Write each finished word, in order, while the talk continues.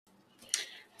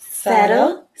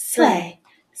Settle, slay,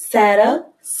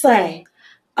 settle, slay,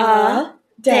 all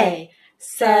day.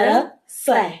 Settle,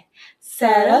 slay,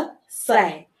 settle,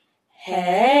 slay.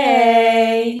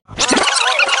 Hey.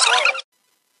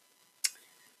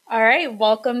 All right,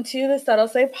 welcome to the Settle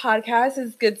Slay podcast.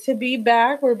 It's good to be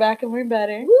back. We're back and we're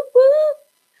better. Whoop, whoop.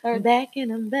 I'm back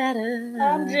and I'm better.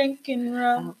 I'm drinking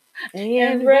rum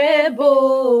and Red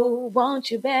Bull.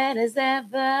 Want you bad as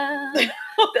ever.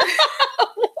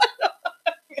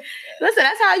 Listen,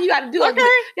 that's how you got to do it. You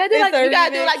got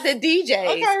to do like the DJs.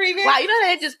 Okay, wow, you know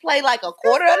they just play like a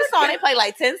quarter of the song. They play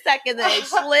like 10 seconds and they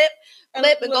flip and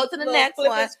go to the next one.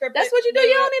 That's what you do.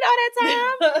 You don't need all that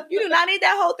time. You do not need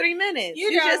that whole 3 minutes.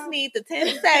 You just need the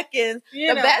 10 seconds,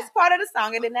 the best part of the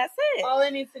song, and then that's it. All it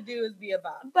needs to do is be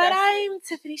about. But I'm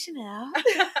Tiffany Chanel.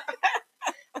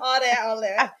 all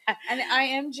that. And I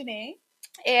am Janae.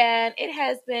 And it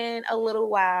has been a little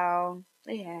while.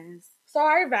 It has. So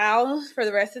our vows for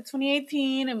the rest of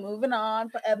 2018 and moving on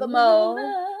forevermore.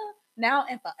 Now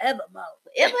and forevermore.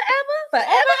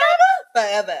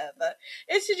 Forever.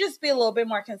 It should just be a little bit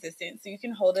more consistent so you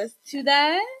can hold us to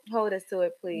that. Hold us to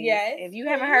it, please. Yes. If you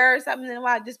haven't heard something in a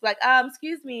while, just be like,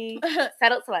 excuse me,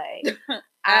 Settle Slay.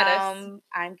 I'm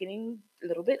getting a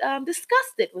little bit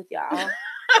disgusted with y'all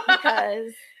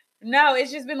because no,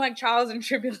 it's just been like trials and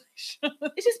tribulations.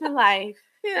 It's just been life.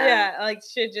 Yeah, like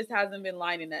shit just hasn't been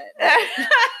lining up.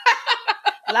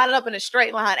 Lining up in a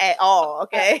straight line at all,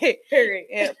 okay? Period.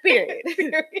 Yeah, period.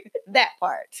 That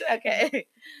part, okay?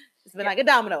 It's been like a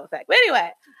domino effect. But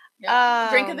anyway.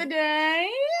 Drink of the day.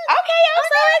 Okay, I'm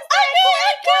so excited.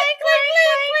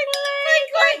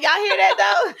 Y'all hear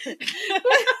that,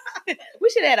 though? We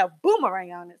should have had a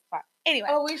boomerang on this part. Anyway.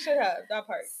 Oh, we should have. That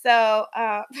part. So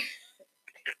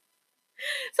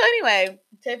anyway,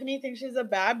 Tiffany thinks she's a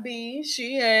bad bee.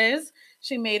 She is.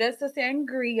 She made us a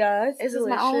sangria. This is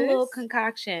my own little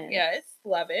concoction. Yes,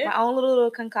 love it. My own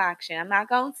little concoction. I'm not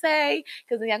going to say,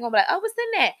 because then y'all going to be like, oh, what's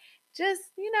in that? Just,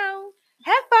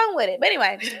 have fun with it. But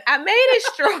anyway, I made it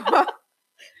strong.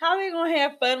 How are you going to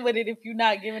have fun with it if you're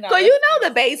not giving out? So you know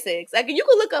the basics. Like, you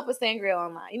can look up a sangria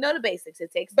online. You know the basics.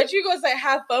 It takes. But you're going to say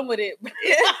have fun with it.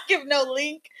 Not give no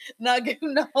link. Not give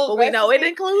no. But we know it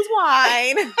includes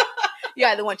wine. You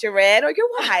either want your red or your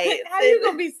white. How are you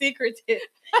going to be secretive? Say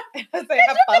have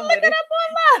fun with it. Look it up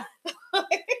online.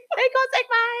 They gonna take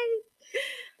mine.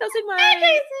 Don't take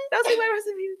my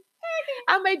recipe.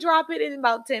 I may drop it in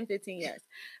about 10, 15 years.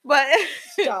 But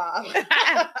stop.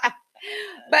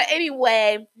 But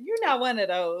anyway, you're not one of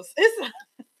those. It's not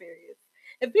serious.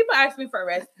 If people ask me for a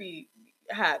recipe,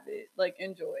 have it. Like,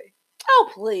 enjoy.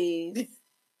 Oh, please.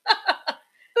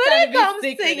 When it comes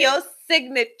to your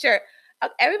signature,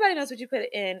 everybody knows what you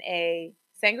put in a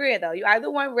sangria, though. You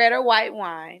either want red or white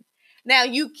wine. Now,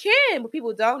 you can, what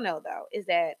people don't know, though, is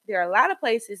that there are a lot of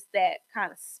places that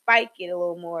kind of spike it a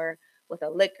little more with a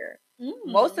liquor.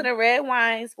 Most of the red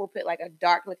wines will put like a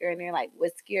dark liquor in there, like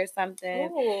whiskey or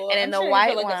something. Ooh, and then the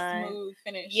white wine, a smooth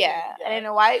finish. Yeah, and then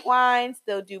the white wines,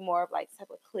 they'll do more of like type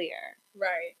of clear,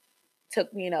 right? To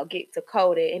get to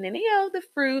coat it, and then the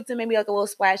fruits and maybe like a little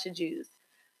splash of juice.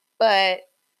 But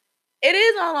it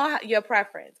is all on your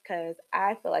preference because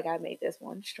I feel like I made this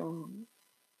one strong.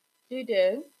 You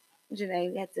did.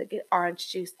 Janae had to get orange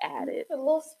juice added. A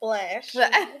little splash.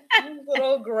 A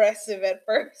little aggressive at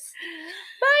first.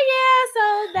 But yeah,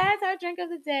 so that's our drink of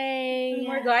the day. And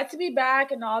we're glad to be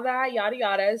back and all that, yada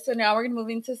yada. So now we're going to move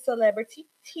into celebrity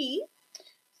tea.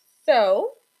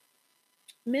 So,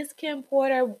 Miss Kim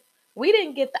Porter, we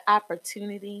didn't get the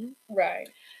opportunity. Right.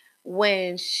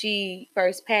 When she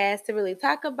first passed to really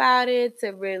talk about it, to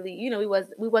really,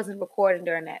 we wasn't recording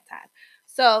during that time.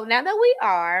 So now that we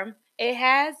are, it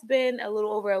has been a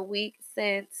little over a week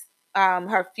since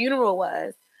her funeral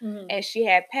was, and she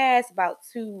had passed about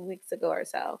 2 weeks ago or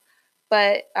so.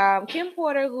 But Kim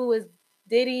Porter, who is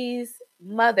Diddy's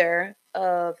mother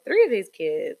of 3 of his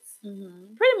kids,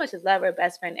 pretty much his lover,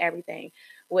 best friend, everything,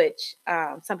 which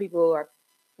some people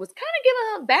was kind of giving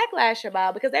her backlash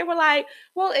about because they were like,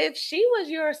 well, if she was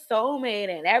your soulmate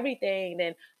and everything,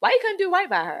 then why you couldn't do right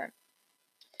by her?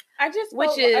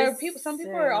 Some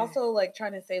people are also like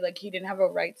trying to say like he didn't have a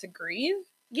right to grieve.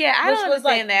 Yeah, I don't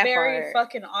understand that very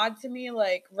fucking odd to me.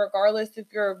 Like, regardless if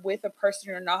you're with a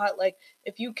person or not, like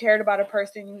if you cared about a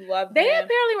person, you loved them. They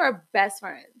apparently were best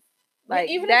friends. Like,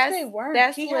 even if they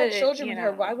weren't, he had children with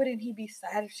her. Why wouldn't he be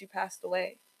sad if she passed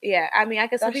away? Yeah, I mean, I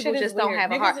guess some people just don't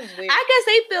have a heart. I guess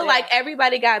they feel like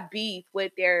everybody got beef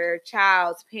with their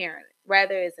child's parent,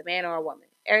 whether it's a man or a woman.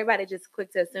 everybody just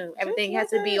quick to assume everything has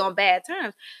to be on bad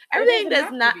terms. It Everything doesn't does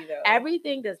have to not. be, though.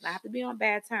 Everything does not have to be on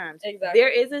bad terms. Exactly. There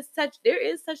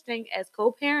is such thing as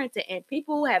co-parenting, and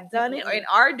people who have done it and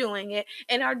are doing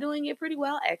it pretty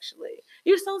well. Actually,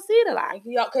 you just don't see it a lot.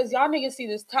 Because y'all niggas see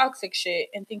this toxic shit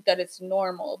and think that it's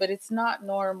normal, but it's not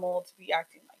normal to be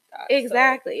acting like that.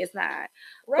 Exactly, so, it's not.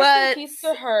 Rest in peace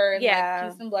to her, and yeah,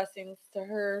 like, peace and blessings to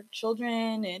her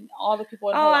children and all the people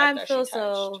in her life that I'm she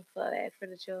so touched. bad for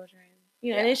the children.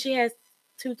 You know, and then she has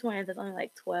 2 twins that's only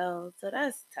like 12, so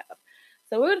that's tough.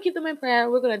 So we're gonna keep them in prayer.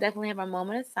 We're gonna definitely have a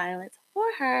moment of silence for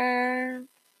her.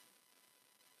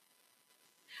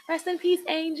 Rest in peace,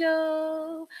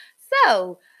 Angel.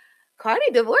 So,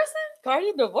 Cardi divorcing?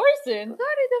 Cardi divorcing? Is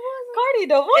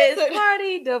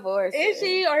Cardi divorcing? Is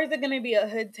she, or is it going to be a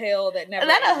hood tale that never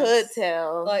Not ends? a hood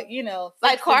tale. Like, you know.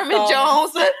 Like Carmen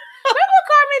Jones. Remember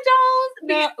Carmen Jones?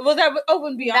 No, was that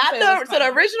when Beyonce So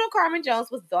the original Carmen Jones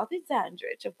was Dorothy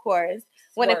Dandridge, of course,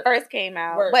 when it first came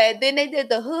out. But then they did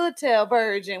the hood tale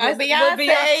version with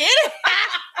Beyonce.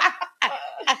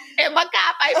 And my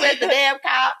cop, I read the damn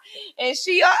cop, and I was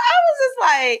just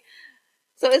like,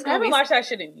 so it's gonna I haven't watched that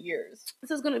shit in years.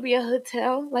 So it's gonna be a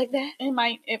hotel like that. It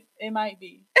might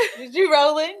be. Did you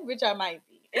rolling? Which I might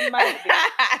be. It might be.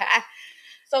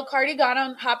 So Cardi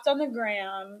hopped on the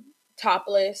gram,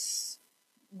 topless,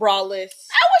 braless.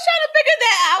 I was trying to figure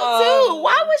that out too.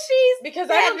 Why was she? Because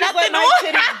I don't just let my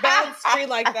titties bounce free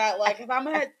like that. Like if I'm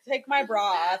gonna take my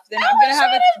bra off, then I'm gonna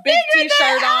have a big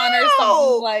t-shirt on or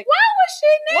something. Like why was she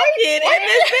naked in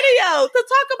this video to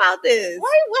talk about this?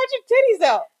 Why'd your titties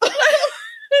out?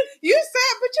 You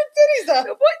said put your titties up.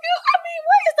 What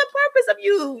is the purpose of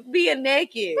you being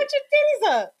naked? Put your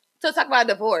titties up. To talk about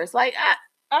divorce. Like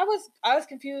I was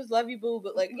confused, love you boo,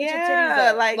 but like put your titties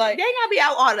up. Like they ain't gonna be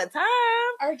out all the time.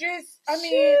 Or just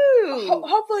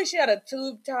hopefully she had a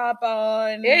tube top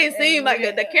on. It seemed like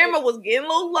the camera was getting a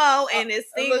little low, and it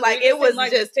seemed like it was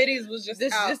like just the titties was just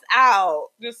out.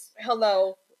 Just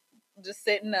hello. Just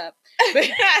sitting up.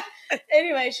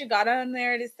 Anyway, she got on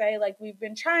there to say, like, we've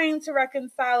been trying to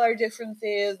reconcile our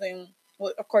differences, and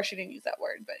well, of course she didn't use that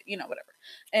word, but you know, whatever.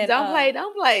 And don't play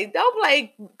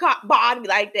body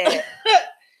like that.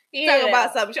 Talking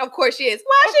about something. Of course she is.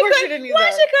 Why she couldn't say the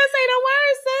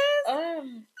word,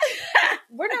 sis?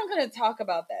 We're not gonna talk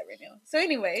about that right now. So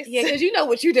anyways. Yeah, because you know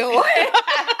what you're doing.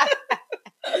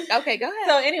 Okay, go ahead.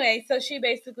 So anyway, so she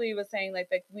basically was saying like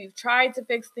we've tried to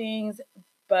fix things,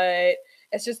 but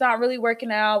it's just not really working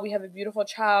out. We have a beautiful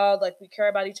child. Like, we care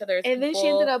about each other as and people. then she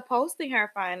ended up posting her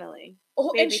finally.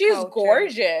 Oh, and she's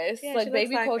gorgeous. Yeah, like,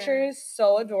 Baby Culture is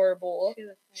so adorable.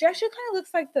 She actually kind of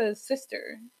looks like the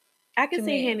sister. I can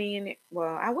see Henny in it.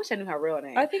 Well, I wish I knew her real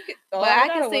name. I think but I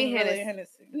can see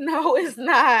Hennessy. No, it's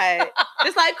not.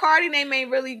 Just like Cardi name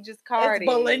ain't really just Cardi.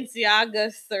 It's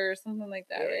Balenciagas or something like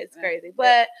that. Yeah, right? It's crazy.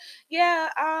 But yeah,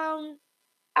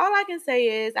 all I can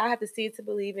say is I have to see it to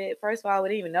believe it. First of all, I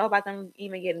wouldn't even know about them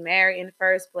even getting married in the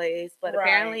first place. But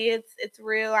apparently it's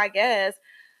real, I guess,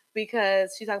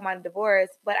 because she's talking about a divorce.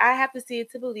 But I have to see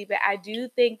it to believe it. I do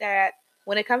think that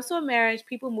when it comes to a marriage,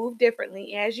 people move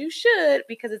differently, as you should,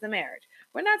 because it's a marriage.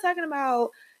 We're not talking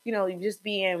about, just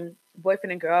being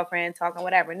boyfriend and girlfriend, talking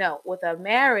whatever. No, with a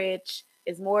marriage,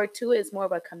 it's more to it. It's more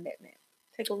of a commitment.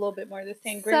 Take a little bit more of the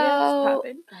sangria.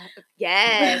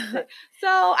 Yes. So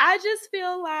I just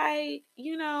feel like,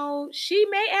 she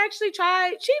may actually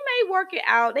try. She may work it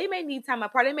out. They may need time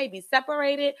apart. They may be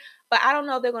separated, but I don't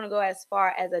know if they're going to go as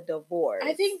far as a divorce.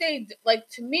 I think they,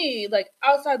 to me,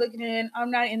 outside looking in, I'm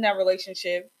not in that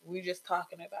relationship. We're just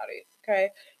talking about it, okay?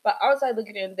 But outside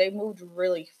looking in, they moved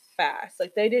really fast.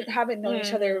 Like, they haven't known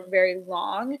each other very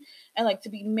long, and to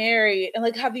be married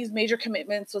and have these major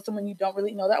commitments with someone you don't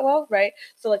really know that well, right?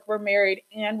 So we're married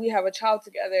and we have a child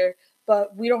together,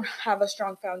 but we don't have a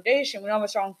strong foundation. We don't have a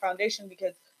strong foundation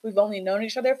because we've only known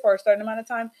each other for a certain amount of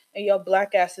time, and your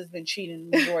black ass has been cheating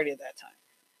the majority of that time.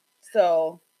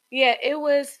 So yeah, it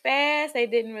was fast. They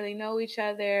didn't really know each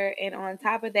other, and on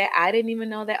top of that, I didn't even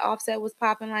know that Offset was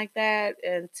popping like that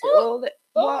until.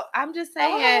 Well, I'm just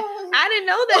saying, I didn't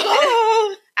know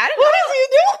that. What is he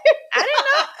doing? I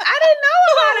didn't know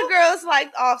a lot of girls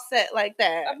liked Offset like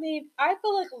that. I mean, I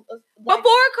feel like before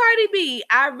Cardi B,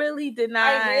 I really did not.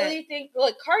 I really think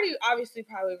Cardi obviously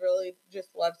probably really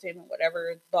just loves him and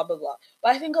whatever, blah blah blah.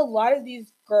 But I think a lot of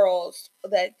these girls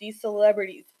that these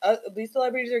celebrities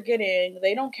are getting.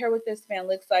 They don't care what this man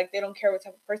looks like. They don't care what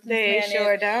type of person They this man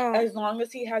sure is. don't. As long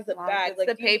as he has a bag. Like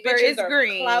the these paper bitches is are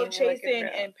green. clout chasing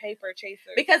and paper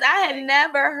chasers. Because I had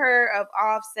never heard of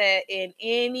Offset in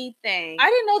anything. I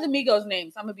didn't know the Migos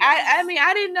names. I'm gonna be honest. I mean,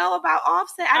 I didn't know about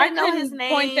Offset. I didn't know his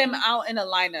name. Point them out in a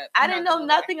lineup. I didn't know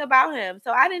nothing about him,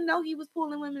 so I didn't know he was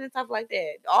pulling women and stuff like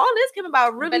that. All this came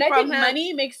about really but I from think him.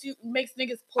 Money makes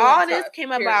niggas pull. All this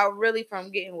came about really from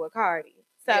getting with Cardi.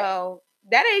 So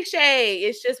that ain't shade.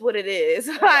 It's just what it is.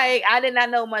 Like I did not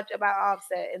know much about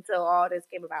Offset until all this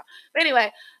came about. But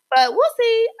anyway, but we'll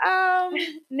see.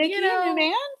 Nicki New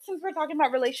Man. Since we're talking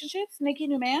about relationships, Nicki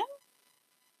New Man.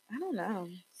 I don't know.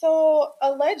 So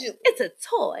allegedly, it's a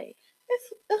toy.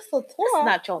 It's a toy. It's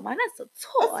not your mind. That's a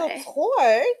toy. It's a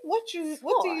toy. What do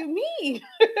you mean?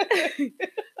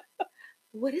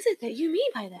 What is it that you mean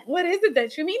by that? What is it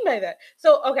that you mean by that?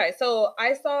 So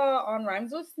I saw on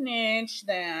Rhymes with Snitch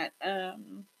that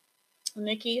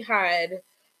Nicki had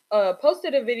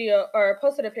posted a video or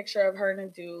posted a picture of her and a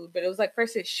dude, but it was like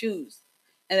first his shoes,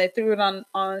 and they threw it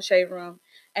on Shade Room,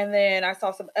 and then I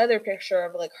saw some other picture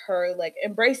of like her like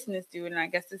embracing this dude, and I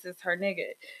guess this is her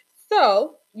nigga.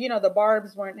 So the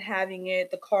Barbs weren't having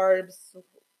it. The Carbs.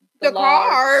 The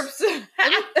Carbs.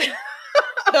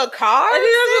 The Carbs? I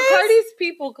think that's what Cardi's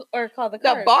people are called.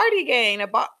 The Barty gang.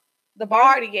 The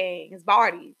Barty gang is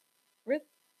Barty. Really?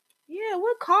 Yeah,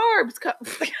 what Carbs?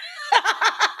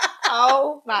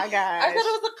 Oh my god! I thought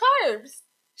it was the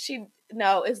Carbs.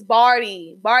 No, it's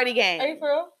Barty. Barty gang. Are you for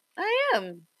real? I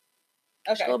am.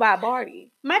 Okay. Go by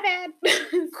Barty. My bad.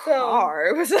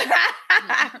 Carbs.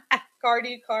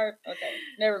 Cardi. Okay,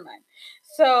 never mind.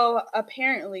 So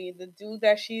apparently, the dude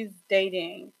that she's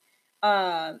dating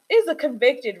is a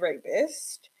convicted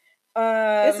rapist.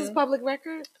 This is public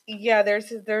record? Yeah,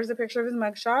 there's a picture of his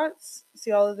mugshots.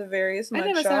 See all of the various mugshots. I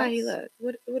never saw how he looked.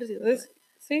 What does he look like?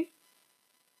 See?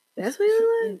 That's what he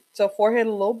looked like? So forehead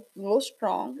a little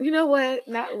strong. You know what?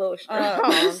 Not a little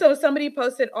strong. So somebody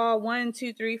posted all 1,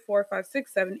 2, 3, 4, 5,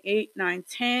 6, 7, 8, 9,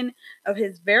 10 of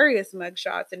his various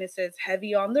mugshots, and it says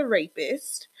heavy on the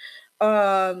rapist.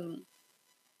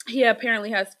 He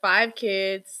apparently has 5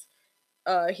 kids.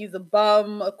 He's a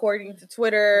bum, according to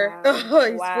Twitter. Wow.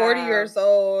 He's 40 years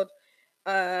old.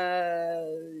 Yikes.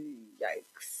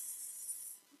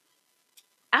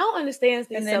 I don't understand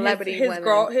these celebrity women.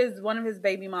 One of his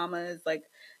baby mamas like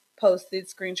posted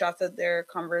screenshots of their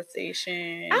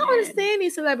conversation. I don't understand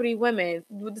these celebrity women,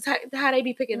 how they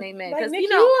be picking their men. Because like,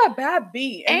 you a bad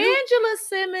beat. Angela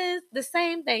Simmons, the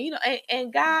same thing.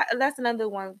 And God, that's another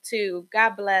one too.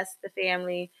 God bless the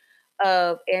family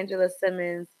of Angela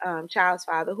Simmons' child's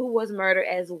father, who was murdered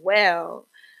as well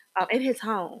in his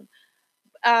home.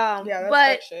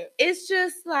 But it's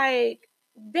just like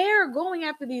they're going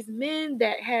after these men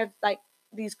that have like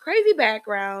these crazy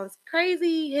backgrounds,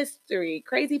 crazy history,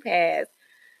 crazy past,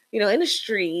 in the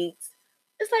streets.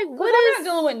 It's like, I'm not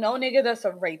dealing with no nigga that's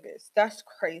a rapist. That's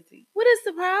crazy. What is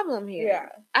the problem here? Yeah.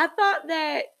 I thought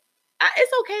that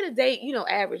it's okay to date,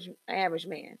 average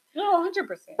man. No, 100%.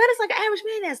 But it's like an average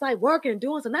man that's like working and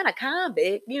doing something, not a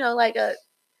convict, like a...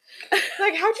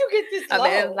 Like, how'd you get this low?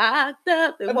 I've been locked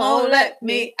up. They won't let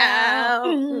me out.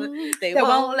 They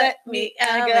won't let me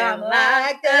out. I'm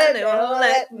locked up. They won't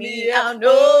let me out.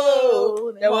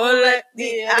 No, they won't let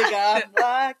me out. I'm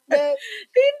locked up.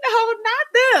 No, not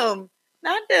them.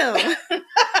 Not them.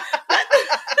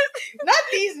 Not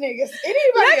these niggas.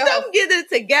 Anybody else. Let them get it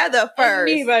together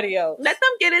first. Anybody else. Let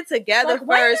them get it together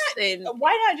first.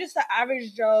 Why not just the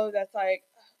average Joe that's like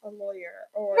a lawyer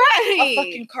or a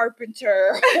fucking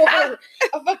carpenter or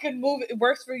a fucking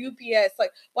works for UPS?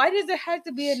 Like, why does it have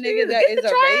to be a nigga that is a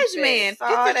trash man?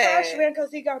 Get the trash man because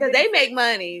they make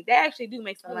money. They actually do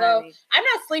make some money. I'm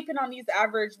not sleeping on these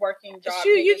average working jobs.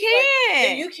 Shoot, you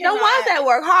can. You can. The ones that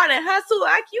work hard and hustle,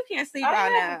 you can't sleep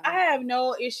on now. I have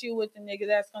no issue with the nigga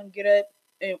that's gonna get up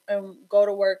and go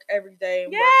to work every day.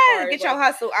 And work hard. Get your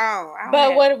hustle on.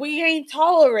 But what we ain't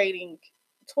tolerating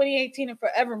 2018 and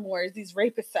forevermore is these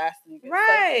rapist ass niggas.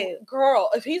 Right. Like, girl,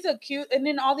 if he's acute, and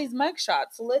then all these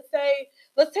mugshots. So let's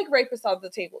take rapists off the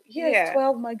table. He has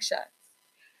 12 mugshots.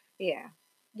 Yeah.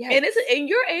 Yes. And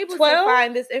you're able to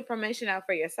find this information out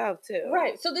for yourself too.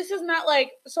 Right. So this is not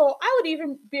like, so I would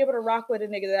even be able to rock with a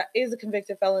nigga that is a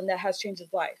convicted felon that has changed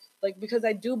his life. Like, because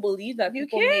I do believe that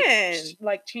people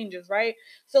make changes, right?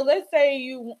 So let's say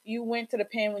you went to the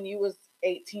pen when you was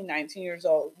 18, 19 years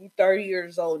old. You're 30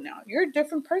 years old now. You're a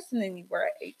different person than you were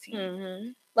at 18. Mm-hmm.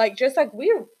 Like, just like we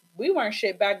weren't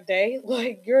shit back day.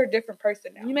 Like, you're a different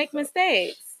person now. You make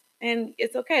mistakes. And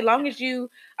it's okay. As long as you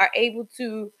are able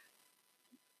to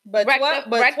But 12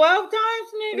 times,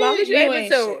 nigga, long as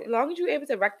you long as you're able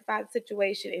to rectify the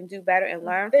situation and do better and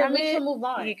learn then from we it, can move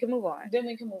on. you can move on. Then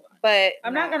we can move on. But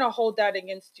I'm not gonna hold that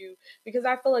against you because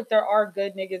I feel like there are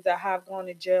good niggas that have gone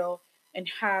to jail and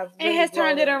have really it has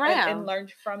turned it around and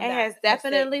learned from that. It has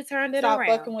definitely turned it around.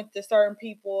 Stop fucking with the certain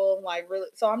people and like really.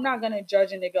 So I'm not gonna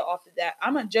judge a nigga off of that.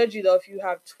 I'm gonna judge you though if you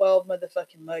have 12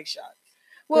 motherfucking mugshots.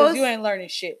 Well, you ain't learning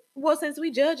shit. Well, since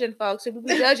we judging folks, should we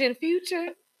be judging Future?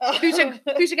 Future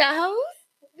got hoes?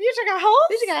 Future got hoes?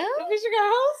 Future got hoes? Future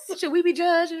got hoes? Should we be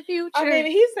judging Future? I mean,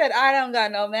 he said, I don't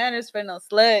got no manners for no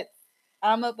sluts.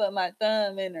 I'm up put my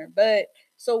thumb in her butt.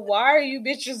 So why are you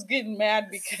bitches getting mad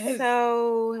because...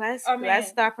 So, let's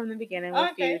start from the beginning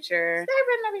with Future. Start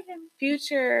from the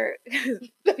beginning.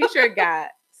 Future got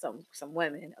some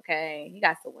women, okay? He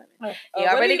got some women. He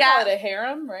already got it a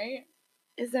harem, right?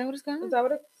 Is that what it's called? Is that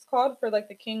what it's called for like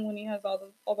the king when he has all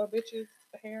the bitches,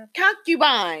 the harem?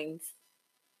 Concubines.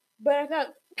 But I thought,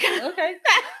 okay.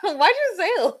 Why'd you say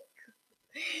it?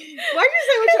 Why'd you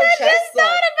say with your chest? I just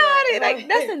thought about it. Like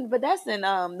that's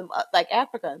in like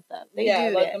Africa and stuff. They do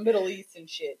like that. the Middle East and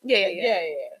shit. Yeah.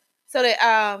 So they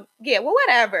well,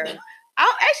 whatever.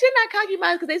 Actually not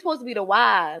concubines because they're supposed to be the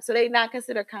wives, so they not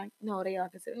considered no, they are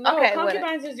considered. No, okay,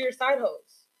 concubines is your side hoes.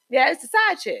 Yeah, it's the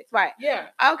side chicks, right? Yeah.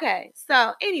 Okay,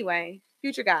 so anyway,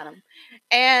 Future got them,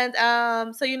 and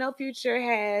so Future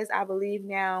has, I believe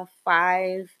now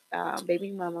 5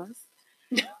 baby mamas,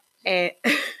 and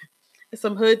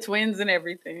some hood twins and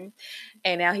everything,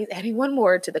 and now he's adding one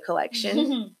more to the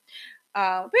collection.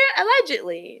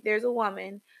 Allegedly, there's a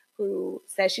woman who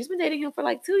says she's been dating him for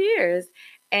like 2 years,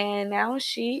 and now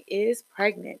she is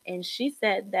pregnant, and she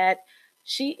said that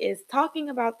she is talking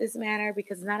about this matter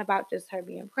because it's not about just her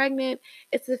being pregnant.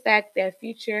 It's the fact that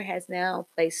Future has now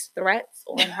placed threats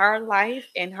on her life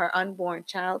and her unborn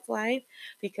child's life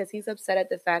because he's upset at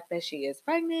the fact that she is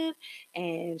pregnant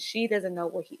and she doesn't know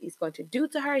what he's going to do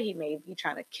to her. He may be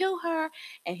trying to kill her,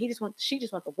 and she just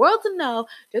wants the world to know,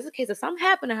 just in case if something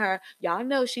happened to her, y'all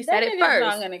know she said it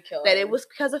first that it was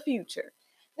because of Future.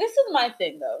 This is my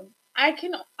thing though. I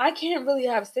can't really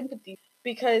have sympathy.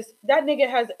 Because that nigga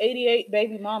has 88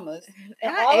 baby mamas.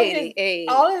 And all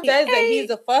it says that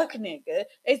he's a fuck nigga.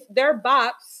 They're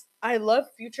bops. I love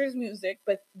Future's music,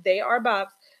 but they are bops.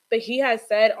 But he has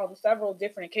said on several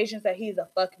different occasions that he's a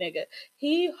fuck nigga.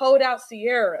 He hoed out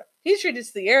Sierra. He treated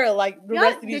Sierra like the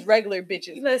rest of these regular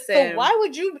bitches. Listen. So why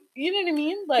would you know what I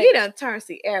mean? Like, he done turned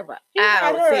Sierra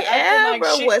out. Sierra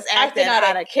was acting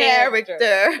out of character.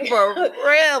 For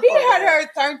real. He had her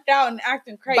turned out and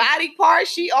acting crazy. Body parts,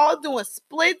 she all doing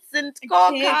splits and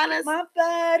all kind of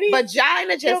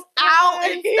vagina just out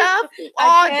and stuff.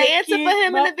 All dancing for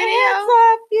him in the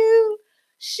video.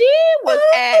 She was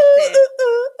acting.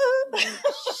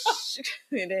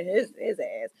 His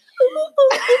ass.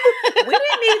 We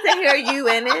didn't need to hear you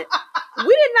in it.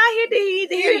 We did not need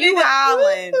to hear you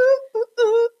howling.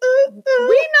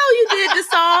 We know you did the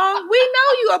song. We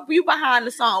know you behind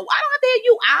the song. I don't have to hear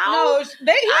you howl.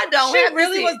 No, I don't. She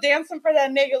really was dancing for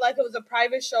that nigga like it was a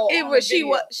private show. It was. She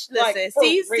was. Listen,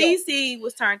 CC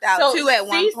was turned out too at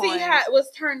one point. CC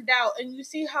was turned out, and you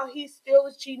see how he still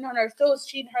was cheating on her. Still was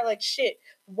cheating her like shit.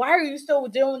 Why are you still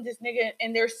dealing with this nigga?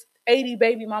 And there's 80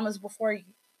 baby mamas before you.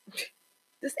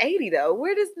 This 80 though.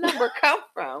 Where does the number come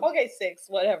from? Okay, 6,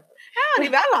 whatever.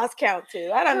 I lost count too.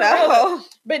 I don't know.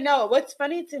 But no, what's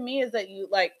funny to me is that you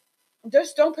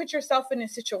just don't put yourself in a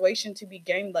situation to be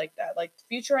gamed like that. Like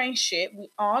Future ain't shit. We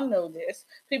all know this.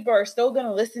 People are still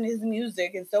gonna listen to his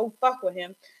music and still fuck with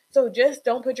him. So just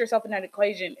don't put yourself in that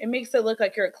equation. It makes it look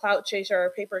like you're a clout chaser or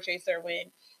a paper chaser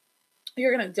when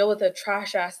you're gonna deal with a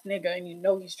trash ass nigga and you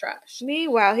know he's trash.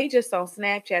 Meanwhile, he just on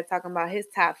Snapchat talking about his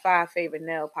top 5 favorite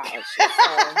nail polishes.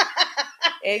 So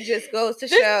it just goes to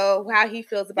show how he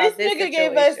feels about this nigga situation.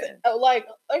 Gave us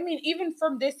even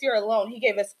from this year alone, he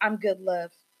gave us "I'm good,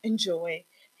 love, enjoy."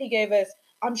 He gave us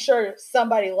 "I'm sure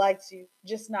somebody likes you,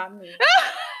 just not me."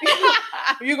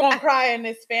 You're gonna cry in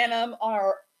this Phantom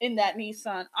or in that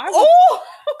Nissan.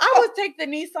 I would take the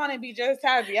Nissan and be just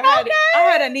happy. I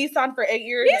had a Nissan for 8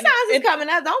 years. Nissans is coming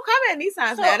up. Don't come at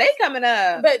Nissans now. They coming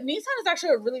up. But Nissan is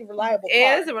actually a really reliable car.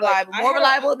 It is reliable. More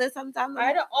reliable than sometimes. I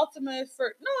had an Altima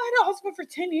for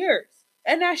 10 years.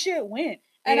 And that shit went.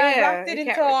 And I rocked it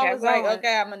until I was like,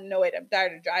 okay, I'm annoyed. I'm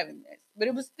tired of driving this. But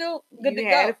it was still good to go. You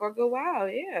had it for a good while,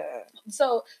 yeah.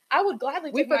 So I would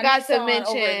gladly take my Nissan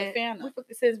over the Phantom.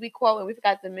 Since we quoted, we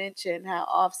forgot to mention how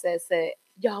Offset said,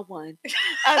 y'all won.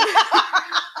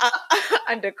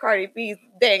 Under Cardi B's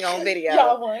dang on video.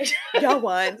 Y'all won. Y'all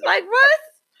won. Like, what?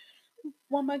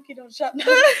 One monkey don't shop, no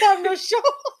show.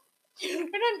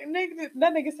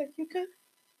 That nigga said, you good?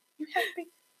 You happy?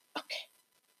 Okay.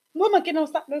 Mama can don't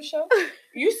stop no show.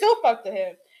 You still fucked to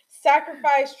him.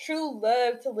 Sacrifice true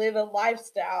love to live a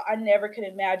lifestyle I never could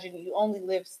imagine. You only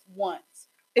live once.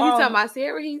 Is he talking about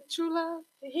Sierra? He true love?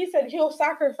 He said he'll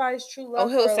sacrifice true love. Oh,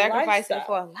 he'll sacrifice it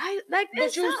for a life. Like,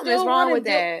 but you something is wrong with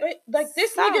that. Like,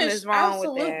 this nigga is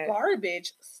absolute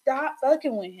garbage. Stop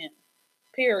fucking with him.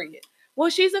 Period. Well,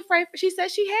 she's afraid. She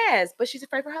says she has, but she's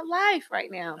afraid for her life right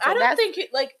now. So I don't think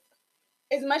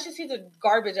as much as he's a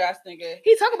garbage ass nigga,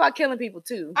 he talk about killing people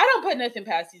too. I don't put nothing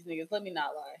past these niggas. Let me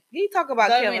not lie. He talk about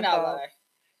killing people. Let me not lie.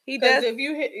 He does. If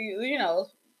you hit, you know,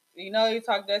 you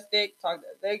talk that stick, talk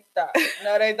that lick, talk.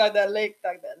 No, they talk that lick,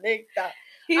 talk that lick, talk.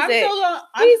 I'm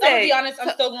gonna be honest. I'm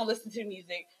still gonna listen to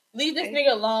music. Leave this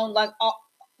nigga alone. Like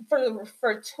for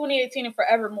 2018 and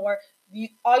forevermore.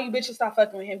 All you bitches stop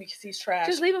fucking with him because he's trash.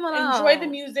 Just leave him alone. Enjoy the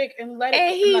music and let it.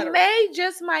 And he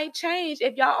might change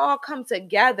if y'all all come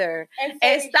together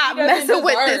and stop messing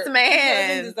with this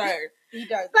man. He doesn't. He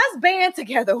does. Let's band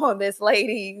together on this,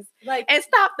 ladies. And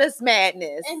stop this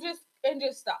madness. And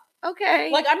just stop. Okay.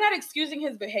 Like, I'm not excusing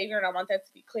his behavior, and I want that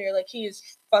to be clear. Like, he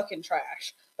is fucking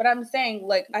trash. But I'm saying,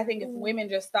 like, I think if women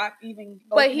just stop even.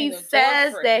 But he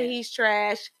says that he's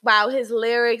trash about his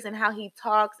lyrics and how he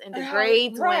talks and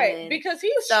degrades women. Because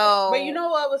he's so. But you know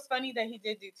what was funny that he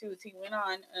did do too is he went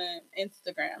on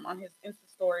Instagram on his Insta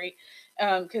story,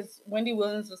 because Wendy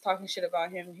Williams was talking shit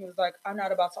about him. And he was like, "I'm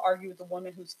not about to argue with a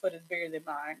woman whose foot is bigger than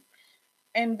mine,"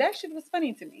 and that shit was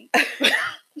funny to me.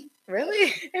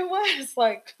 Really? It was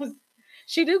like.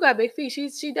 She do got big feet.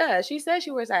 She does. She says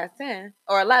she wears size 10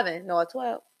 or 11, no,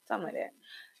 12, something like that.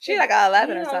 She's like a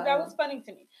 11 or something. That was funny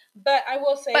to me. But I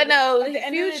will say, but no,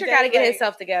 Future got to get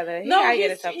himself together. He got to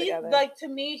get himself together. Like, to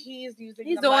me, he's using.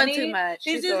 He's doing money. Too much.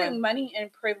 He's using money and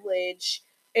privilege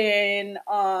and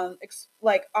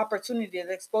like opportunity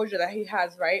and exposure that he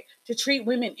has, right, to treat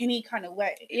women any kind of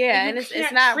way. Yeah, and it's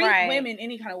not treat right. Women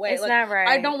any kind of way. It's not right.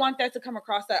 I don't want that to come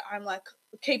across that I'm like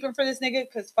caping for this nigga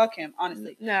because fuck him.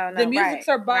 Honestly, no. The music's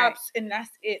are bops, and that's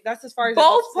it. That's as far as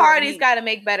both parties got to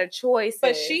make better choices.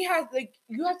 But she has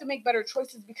you have to make better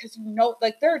choices because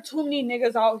there are too many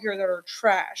niggas out here that are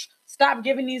trash. Stop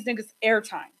giving these niggas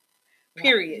airtime.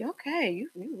 Period. Okay,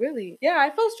 you really. Yeah,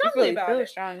 I feel strongly about it.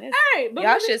 Strong. All right, but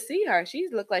y'all should see her. She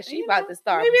look like she's about to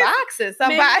start boxing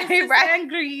somebody, right?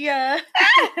 Sangria.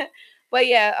 But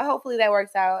yeah, hopefully that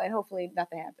works out, and hopefully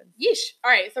nothing happens. Yeesh.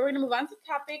 All right, so we're gonna move on to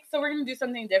topics. So we're gonna do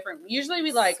something different. Usually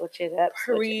we like switch it up,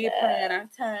 pre-plan our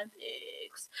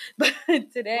topics, but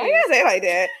today. Why you gotta say it like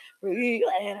that?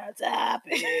 Pre-plan our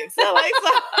topics. So like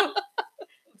so.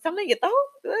 Something you throat?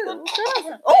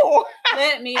 Oh,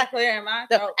 let me clear my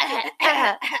throat.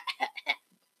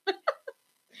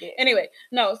 Anyway,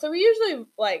 no. So we usually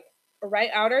like write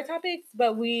out our topics,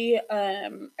 but we are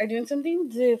doing something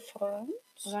different.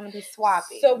 We're gonna be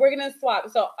swapping. So we're gonna swap.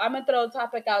 So I'm gonna throw a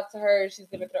topic out to her. She's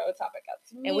gonna throw a topic out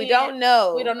to me. And we don't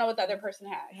know. We don't know what the other person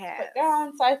has put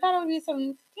down. So I thought it would be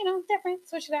some, different.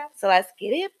 Switch it out. So let's get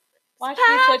it. Watch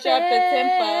me switch up the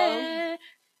tempo.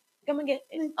 Come and get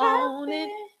it on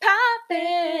it,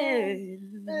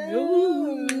 poppin'.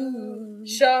 Ooh.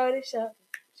 Shorty.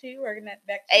 She working that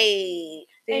back. Hey.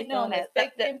 Ain't no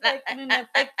faking.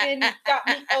 You got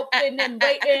me open and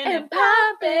waiting and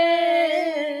poppin'.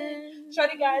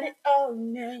 Shorty got it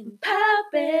on and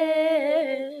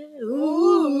poppin'.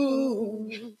 Ooh. All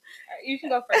right, you can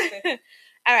go first.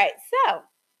 All right, so.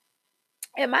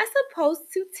 Am I supposed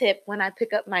to tip when I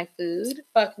pick up my food?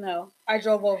 Fuck no. I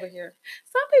drove over here.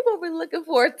 Some people have been looking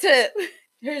for a tip.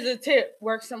 Here's a tip.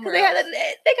 Work somewhere they got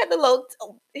the little,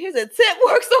 here's a tip.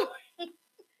 Work somewhere.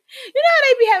 You know how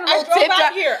they be having a little tip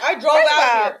jar? I drove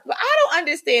out here. What I don't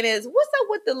understand is, what's up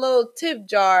with the little tip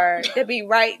jar that be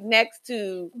right next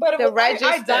to the register?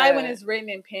 I die when it's written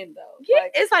in pen, though. Yeah,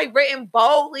 it's like written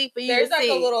boldly for you to see. There's like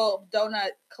a little donut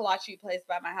kolache place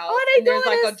by my house. Oh, they doing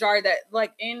there's like a jar that,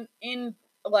 like, in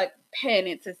like pen,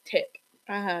 it says tip.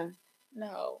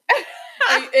 No.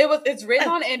 It's written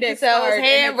on index so card. It's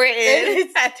handwritten.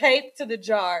 It's taped to the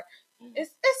jar.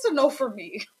 It's a no for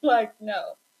me. Like,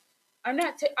 no. I'm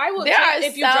not. I will.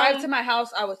 If you drive to my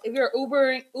house, I will. If you're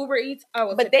Uber Eats, I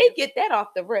will. But they get that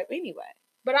off the rip anyway.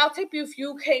 But I'll tip you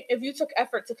if you took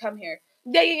effort to come here.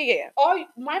 Yeah.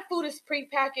 My food is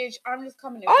prepackaged. I'm just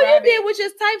coming. All you did was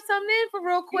just type something in for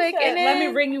real quick, and then let me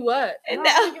ring you up. And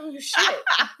I'm giving you shit.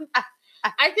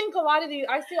 I think a lot of these.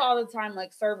 I see all the time,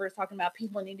 like servers talking about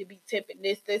people need to be tipping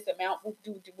this amount.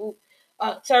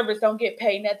 Servers don't get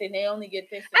paid nothing. They only get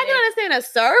this. I can understand a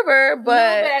server,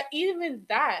 but, no, but even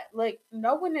that, like,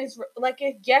 no one is like.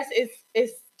 Yes,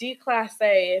 it's D-class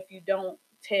A if you don't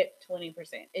tip 20%.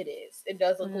 It is. It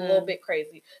does look a little bit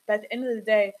crazy, but at the end of the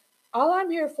day, all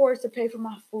I'm here for is to pay for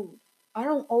my food. I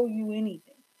don't owe you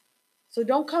anything. So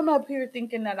don't come up here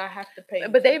thinking that I have to pay.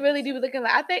 But they really do be looking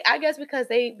like, I guess because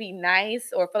they be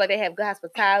nice or feel like they have good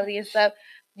hospitality and stuff,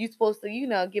 you supposed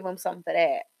to, give them something for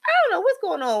that. I don't know what's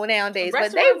going on nowadays,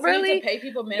 but they really need to pay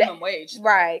people minimum wage.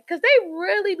 Right, because they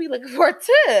really be looking for a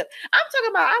tip. I'm talking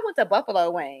about, I went to Buffalo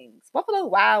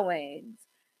Wild Wings.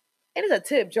 It is a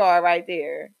tip jar right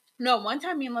there. No, one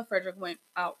time me and LaFrederick went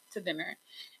out to dinner,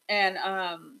 and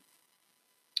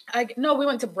we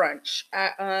went to brunch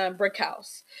at Brick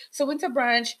House. So went to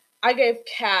brunch. I gave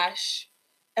cash,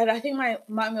 and I think my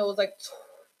meal was like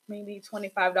maybe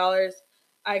 $25.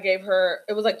 I gave her,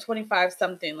 it was like 25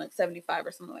 something, like 75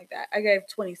 or something like that. I gave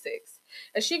 26.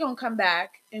 And she gonna come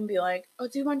back and be like, oh,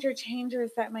 do you want your change or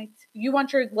is that you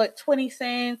want your like 20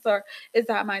 cents or is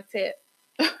that my tip?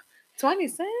 20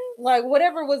 cents? Like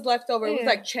whatever was left over, it was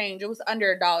like change. It was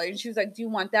under $1. And she was like, do you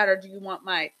want that or do you want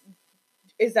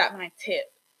is that my tip?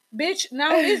 Bitch,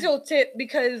 now it is your tip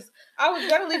because I was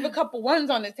going to leave a couple ones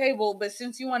on the table, but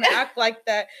since you want to act like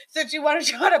that, since you want to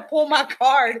try to pull my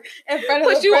card in front of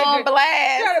put you on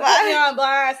blast. Try to put me on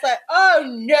blast. Like, oh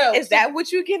no. Is that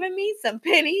what you giving me? Some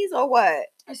pennies or what?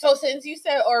 So since you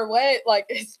said or what, like,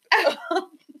 it's...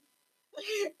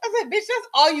 I said, bitch, that's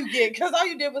all you get. Because all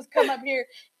you did was come up here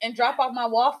and drop off my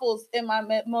waffles in my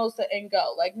mimosa and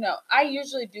go. Like, no, I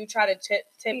usually do try to tip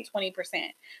 20%.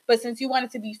 But since you wanted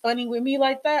to be funny with me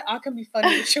like that, I can be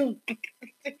funny with you.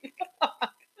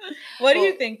 What do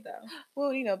you think, though?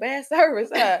 Well, bad service,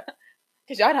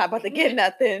 because y'all not about to get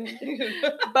nothing.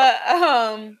 But,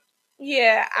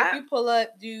 yeah. If you pull up,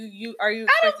 are you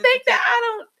I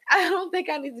don't think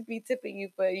I need to be tipping you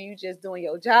for you just doing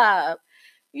your job.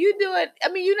 You do it. I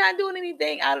mean, you're not doing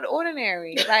anything out of the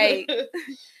ordinary. Like,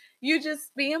 you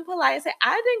just being polite and say,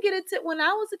 I didn't get a tip when I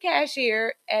was a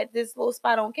cashier at this little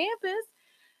spot on campus.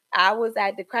 I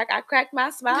cracked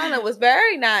my smile and it was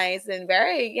very nice and good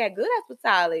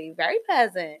hospitality, very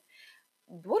pleasant.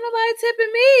 Won't nobody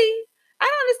tipping me. I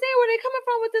don't understand where they're coming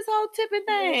from with this whole tipping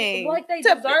thing. Like they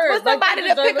deserve. For somebody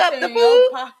to pick up the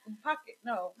food? Pocket.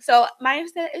 No. So my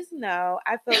answer is no.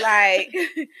 I feel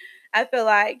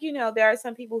like, there are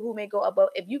some people who may go above.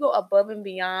 If you go above and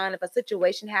beyond, if a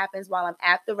situation happens while I'm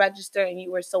at the register and you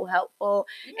were so helpful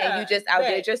and you just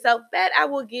outdid yourself, I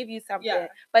will give you something. Yeah.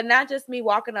 But not just me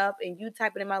walking up and you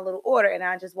typing in my little order and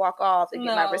I just walk off and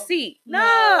get my receipt.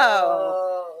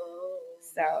 No.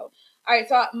 So. All right.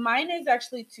 So mine is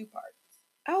actually 2 parts.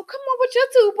 Oh, come on with your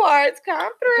 2 parts.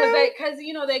 Come through. Because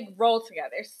they roll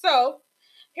together. So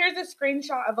here's a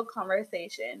screenshot of a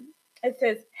conversation. It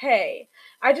says, hey,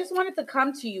 I just wanted to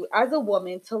come to you as a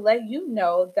woman to let you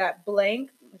know that blank,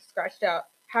 scratched out,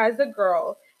 has a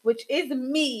girl, which is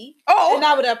me. Oh. And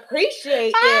I would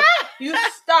appreciate if you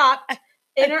stopped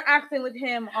interacting with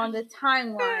him on the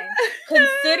timeline,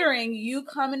 considering you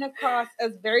coming across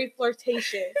as very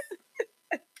flirtatious.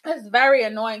 It's very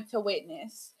annoying to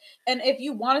witness. And if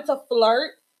you wanted to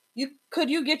flirt,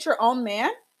 could you get your own man?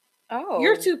 Oh.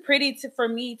 You're too pretty for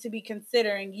me to be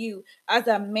considering you as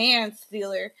a man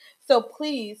stealer. So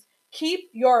please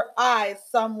keep your eyes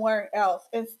somewhere else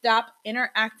and stop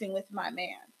interacting with my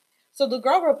man. So the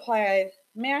girl replied,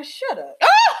 man, shut up.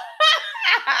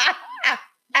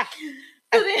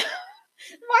 So then,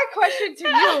 my question to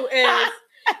you is,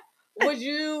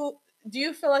 do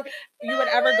you feel like you would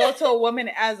ever go to a woman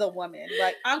as a woman?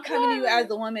 Like, I'm coming to you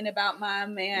as a woman about my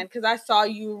man because I saw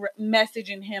you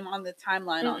messaging him on the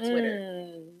timeline on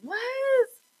Twitter. What?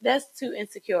 That's too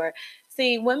insecure.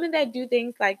 See, women that do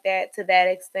things like that to that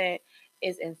extent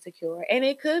is insecure. And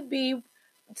it could be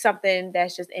something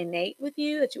that's just innate with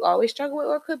you that you always struggle with,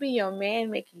 or it could be your man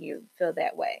making you feel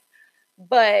that way.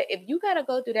 But if you got to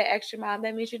go through that extra mile,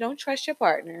 that means you don't trust your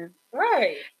partner.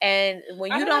 Right. And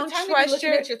when you don't trust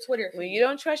your Twitter, when you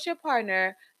don't trust your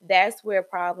partner, that's where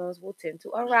problems will tend to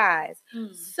arise.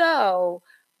 So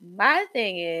my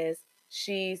thing is,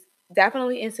 she's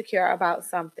definitely insecure about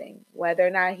something, whether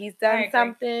or not he's done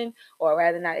something or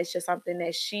whether or not it's just something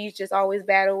that she's just always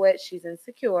battled with. She's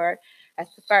insecure.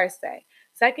 That's the first thing.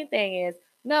 Second thing is,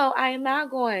 no, I am not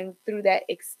going through that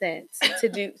extent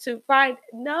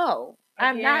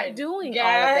I'm not doing all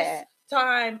of that.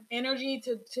 Time, energy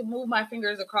to move my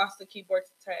fingers across the keyboard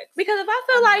to text. Because if I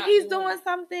feel like he's doing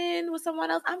something with someone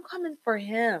else, I'm coming for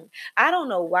him. I don't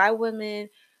know why women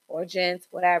or gents,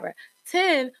 whatever,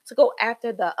 tend to go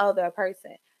after the other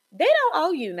person. They don't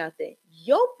owe you nothing.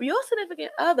 Your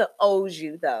significant other owes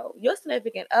you, though. Your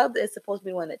significant other is supposed to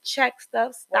be one to check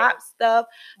stuff, stop stuff,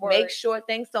 make sure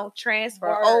things don't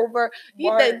transfer over.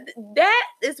 That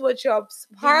is what your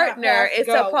partner is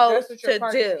supposed to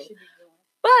do.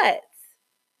 But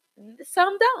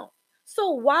some don't.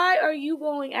 So why are you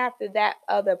going after that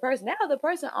other person? That other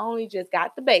person only just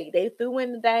got the bait. They threw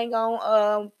in the dang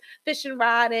on fishing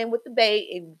rod in with the bait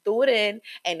and threw it in,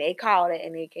 and they caught it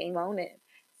and it came on in.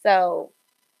 So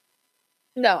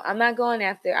no, I'm not going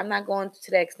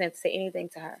to the extent to say anything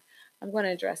to her. I'm going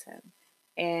to address him.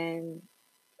 And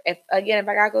if I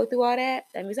gotta go through all that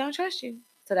means I don't trust you.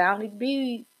 So that I don't need to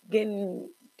be getting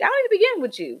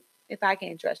with you if I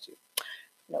can't trust you.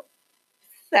 Nope.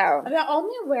 So the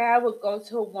only way I would go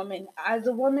to a woman as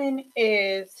a woman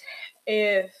is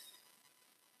if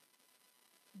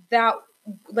that,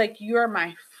 like, you're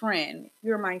my friend,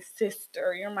 you're my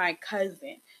sister, you're my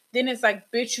cousin. Then it's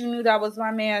like, bitch, you knew that was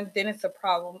my man. Then it's a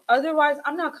problem. Otherwise,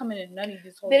 I'm not coming in none of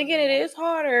this whole. Then again, it is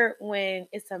harder when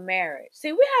it's a marriage.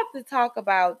 See, we have to talk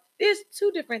about, there's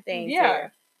two different things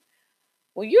here.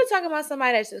 When you're talking about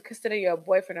somebody that's just considered your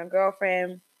boyfriend or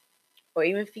girlfriend, or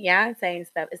even fiance and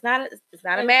stuff, it's not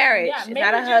a marriage. Yeah, it's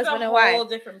not a husband and wife.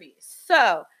 Different beast.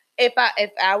 So if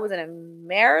I was in a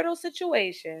marital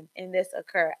situation and this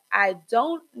occurred, I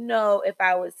don't know if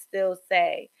I would still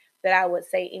say that I would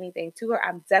say anything to her.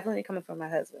 I'm definitely coming from my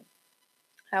husband.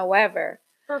 However,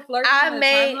 for flirting on the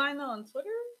timeline on Twitter.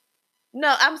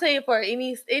 No, I'm saying for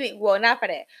any well, not for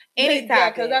that. Any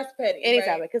topic, because that's petty. Any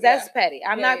topic, because that's petty.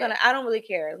 I'm not gonna. I don't really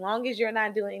care as long as you're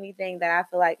not doing anything that I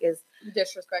feel like is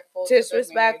disrespectful to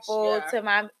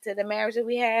the marriage that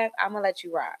we have. I'm gonna let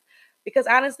you rock. Because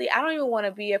honestly, I don't even want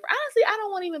to be. I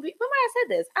don't want to even be. Remember, I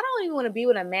said this. I don't even want to be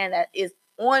with a man that is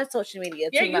on social media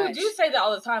too much. You do say that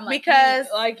all the time. Like, because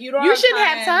you don't. You shouldn't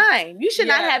have time. You should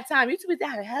not have time. You too busy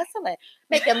out hustling,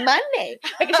 making money,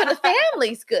 making sure the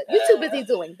family's good. You too busy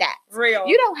doing that. Real.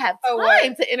 You don't have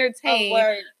time to entertain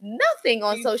nothing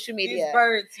on social media. These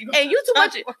birds. And you too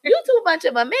much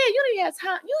of a man. You don't even have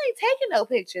time. You ain't taking no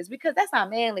pictures because that's not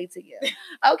manly to you.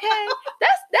 Okay,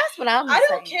 that's what I'm saying. I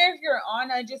don't care if you're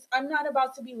on. I'm not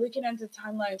about to be looking at the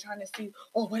timeline trying to see.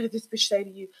 Oh, what did this bitch say to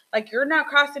you? Like, you're not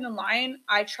crossing the line.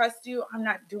 I trust you. I'm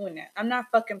not doing that. I'm not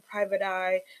fucking Private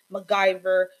Eye,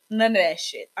 MacGyver, none of that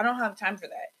shit. I don't have time for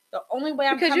that. The only way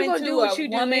I'm coming to a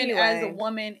woman anyway. As a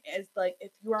woman is like,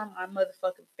 if you are my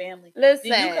motherfucking family, then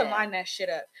you can line that shit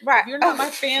up. Right. If you're not my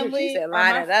family,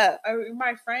 line it up. Or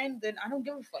my friend, then I don't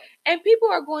give a fuck. And people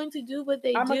are going to do what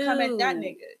they do. I'm gonna come at that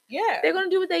nigga. Yeah. They're gonna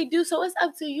do what they do. So it's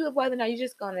up to you of whether or not you're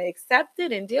just gonna accept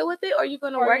it and deal with it, or you're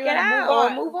gonna work it out or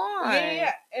move on.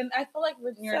 Yeah. And I feel like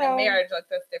when you're in a marriage, like,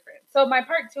 that's different. So my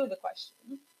part 2 of the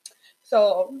question.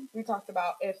 So we talked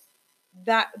about if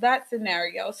that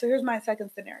scenario. So here's my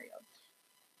second scenario.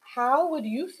 How would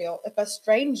you feel if a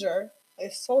stranger, a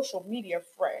social media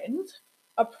friend,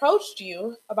 approached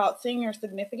you about seeing your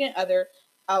significant other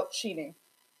out cheating?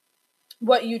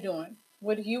 What you doing?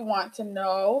 Would you want to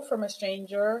know from a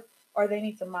stranger, or they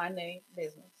need to mind their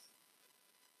business?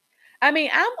 I mean,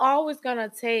 I'm always going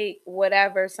to take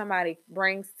whatever somebody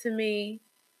brings to me,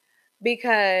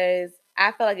 because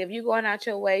I feel like if you're going out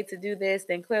your way to do this,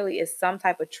 then clearly it's some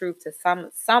type of truth to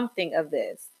something of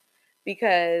this.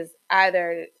 Because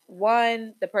either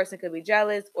one, the person could be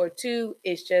jealous, or two,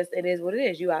 it is what it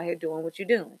is. You out here doing what you're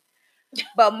doing.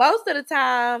 But most of the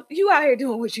time, you out here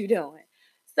doing what you're doing.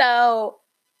 So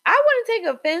I wouldn't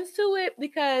take offense to it,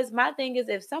 because my thing is,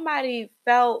 if somebody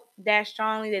felt that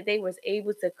strongly that they was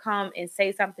able to come and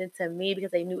say something to me because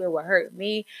they knew it would hurt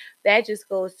me, that just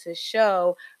goes to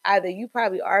show either you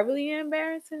probably are really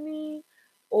embarrassing me,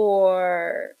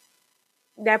 or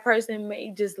that person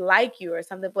may just like you or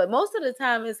something. But most of the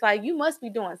time, it's like you must be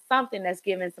doing something that's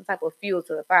giving some type of fuel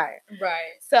to the fire.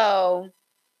 Right. So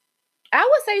I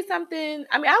would say something.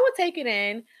 I mean, I would take it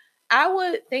in. I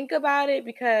would think about it,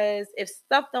 because if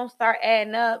stuff don't start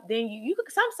adding up, then you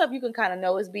some stuff you can kind of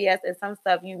know is BS, and some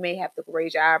stuff you may have to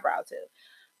raise your eyebrow to.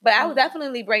 But I would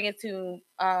definitely bring it to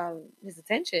his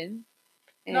attention.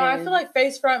 No, I feel like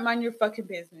face front, mind your fucking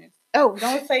business. Oh,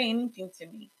 don't say anything to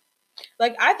me.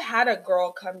 Like, I've had a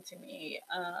girl come to me.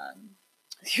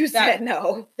 You said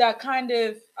no. That kind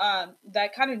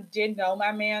of did know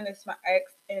my man. It's my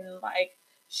ex, and like,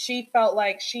 she felt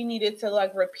like she needed to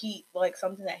like repeat like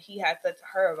something that he had said to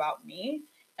her about me,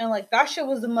 and like that shit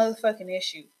was the motherfucking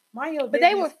issue. But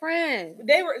they were friends.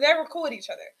 They were cool with each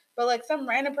other. But like some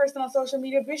random person on social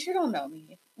media, bitch, you don't know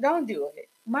me. Don't do it.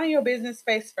 Mind your business,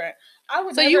 face front.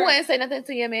 You wouldn't say nothing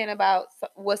to your man about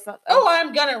what's up? Oh,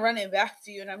 I'm gonna run it back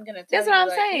to you, and I'm gonna tell you. That's what I'm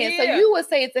saying. Yeah. So you would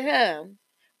say it to him,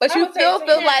 but you still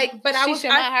feel like, but I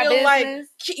feel like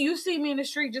you see me in the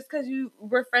street just because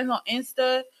we're friends on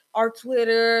Insta or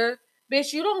Twitter.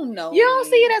 Bitch, you don't know. You don't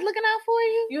see it as looking out for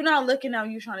you? You're not looking out.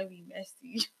 You're trying to be messy.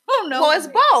 You don't know. Well, it's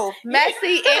both.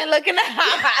 Messy and looking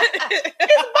out.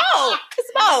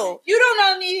 It's both. No. You don't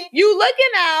know me. You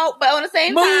looking out, but on the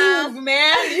same time,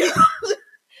 man.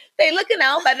 they looking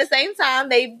out, but at the same time,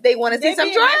 they want to see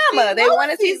some drama. They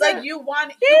want to see some, like you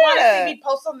want to see me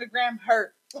post on the gram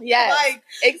hurt. Yes, like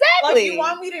exactly. Like you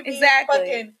want me to be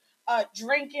fucking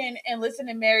drinking and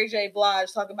listening to Mary J.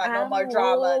 Blige talking about no more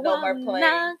drama, no more playing. I'm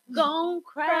not gonna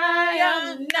cry.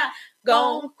 I'm not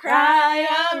gonna cry.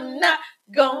 I'm not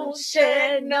gonna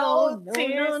shed no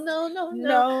tears.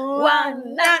 No,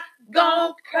 I'm not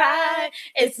gonna cry.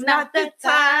 It's not the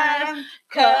time,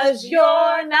 'cause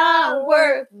you're not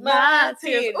worth my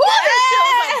tears.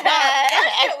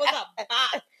 That shit was a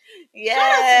bop.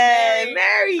 Yeah,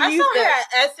 Mary. I saw her at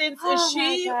Essence, and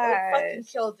she fucking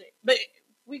killed it. But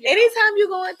anytime you're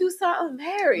going through something,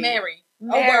 Mary. Mary.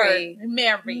 Okay.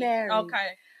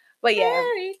 But yeah.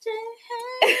 Mary J.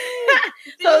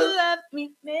 so love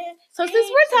me, Mary. So since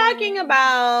we're talking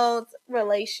about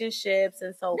relationships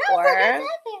and so forth,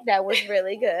 that was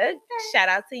really good. Shout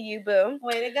out to you, boo.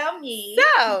 Way to go, me.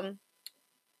 So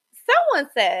someone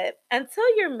said, until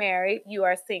you're married, you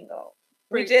are single.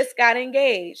 We just got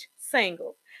engaged.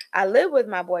 Single. I live with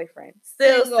my boyfriend.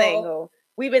 Still single.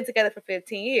 We've been together for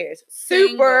 15 years.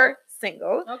 Super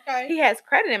single. Okay. He has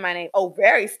credit in my name. Oh,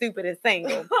 very stupid and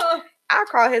single. I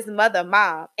call his mother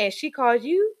mom, and she calls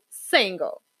you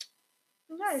single.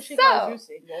 No, she calls you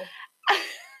single.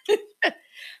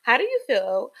 How do you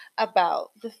feel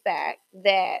about the fact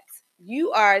that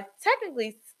you are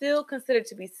technically still considered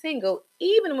to be single,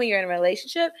 even when you're in a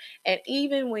relationship and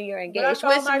even when you're engaged?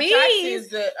 Which means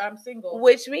that I'm single.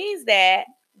 Which means that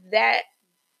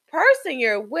person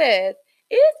you're with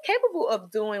is capable of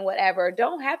doing whatever.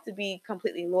 Don't have to be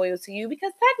completely loyal to you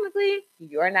because technically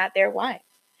you're not their wife.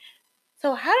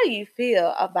 So how do you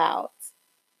feel about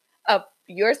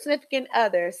your significant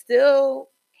other still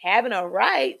having a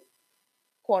right,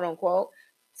 quote unquote,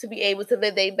 to be able to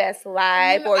live their best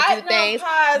life or do things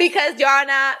because y'all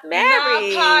not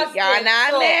married? Y'all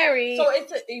not married. So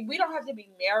we don't have to be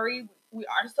married. We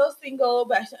are still single,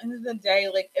 but at the end of the day,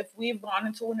 like if we've gone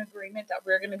into an agreement that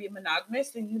we're going to be monogamous,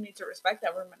 then you need to respect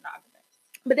that we're monogamous.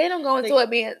 But they don't go into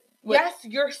it being. Yes,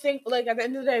 you're single. Like at the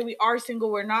end of the day, we are single.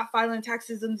 We're not filing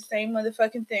taxes in the same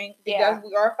motherfucking thing because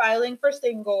we are filing for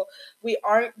single. We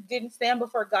didn't stand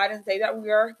before God and say that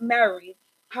we are married.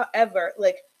 However,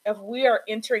 like if we are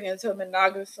entering into a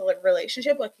monogamous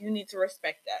relationship, like you need to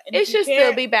respect that. And it should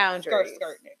still be boundaries.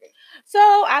 Skirt, nigga. So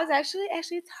I was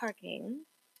actually talking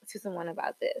to someone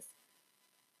about this,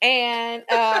 and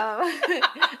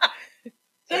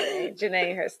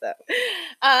Janae her stuff.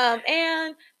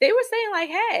 And they were saying like,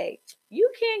 hey,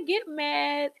 you can't get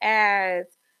mad at,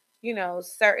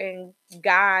 certain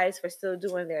guys for still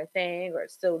doing their thing or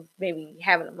still maybe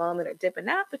having a moment or dipping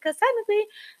out because technically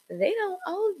they don't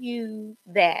owe you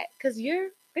that because they're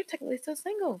technically still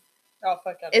single. Oh,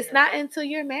 fuck up. It's not until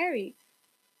you're married.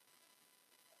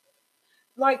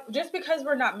 Like, just because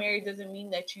we're not married doesn't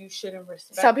mean that you shouldn't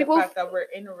respect the fact that we're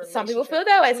in a relationship. Some people feel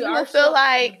that way. Some people feel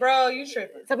like... Bro, you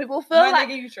tripping. Some people feel like...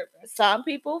 Nigga, you tripping. Some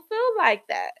people feel like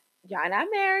that. Y'all not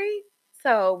married.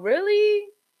 So, really,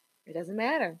 it doesn't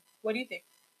matter. What do you think?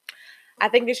 I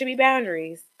think there should be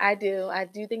boundaries. I do. I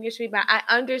do think there should be boundaries.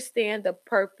 I understand the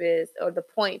purpose or the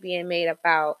point being made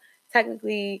about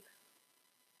technically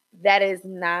that is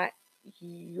not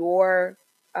your...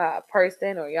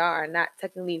 person or y'all are not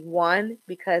technically one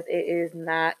because it is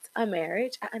not a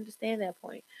marriage. I understand that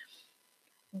point.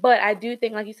 But I do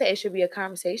think, like you said, it should be a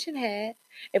conversation had.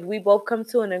 If we both come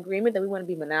to an agreement that we want to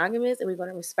be monogamous and we want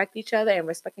to respect each other and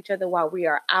respect each other while we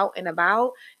are out and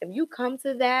about, if you come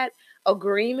to that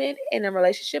agreement in a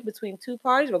relationship between two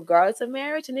parties, regardless of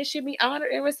marriage, and it should be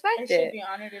honored and respected. It should be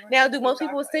honored and respected. Now, do most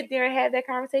people sit there and have that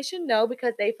conversation? No,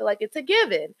 because they feel like it's a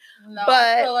given. No, but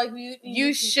I feel like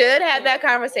you should have that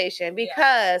conversation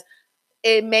because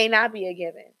it may not be a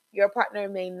given. Your partner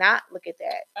may not look at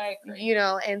that. I agree.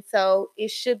 And so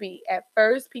it should be. At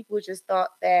first, people just thought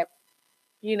that,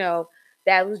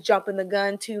 that was jumping the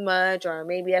gun too much, or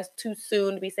maybe that's too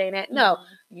soon to be saying that. No,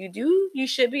 you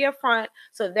should be upfront.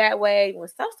 So that way, when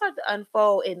stuff starts to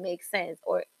unfold, it makes sense,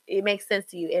 or it makes sense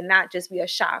to you and not just be a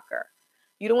shocker.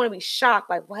 You don't want to be shocked,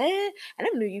 like, what? I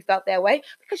never knew you felt that way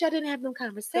because y'all didn't have them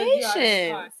conversations.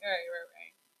 Right.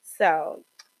 So.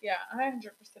 Yeah, 100% agree.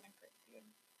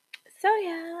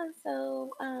 So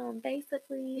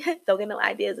basically, don't get no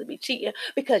ideas of be cheating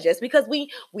because just because we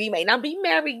may not be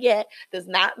married yet does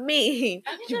not mean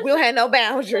you will have no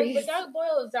boundaries. But that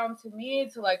boils down to me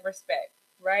to like respect,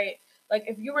 right? Like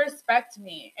if you respect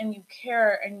me and you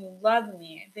care and you love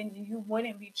me, then you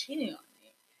wouldn't be cheating on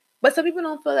me. But some people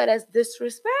don't feel that as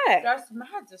disrespect. That's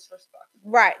mad disrespect.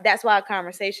 Right. That's why a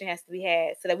conversation has to be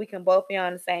had so that we can both be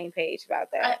on the same page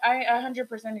about that. I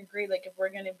 100% agree. Like, if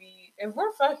we're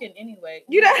fucking anyway,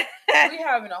 You know, we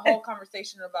having a whole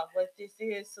conversation about what this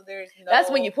is. So there's no.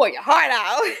 That's when you pour your heart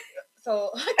out.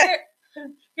 So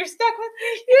you're stuck with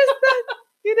me. You're stuck.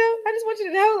 You know, I just want you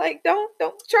to know, like, don't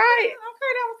try it.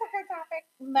 Okay, that was a hard topic.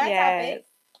 My topic.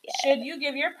 Yes. Should you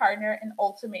give your partner an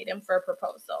ultimatum for a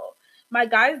proposal? My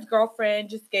guy's girlfriend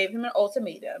just gave him an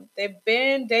ultimatum. They've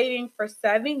been dating for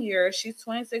 7 years. She's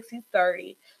 26, he's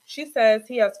 30. She says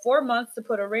he has 4 months to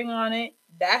put a ring on it.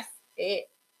 That's it.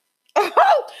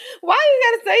 Oh, why you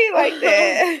gotta say it like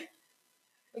that?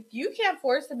 Like, you can't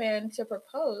force a man to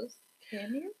propose,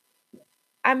 can you?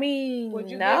 I mean, would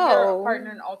you give your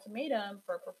partner an ultimatum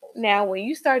for a proposal? Now, when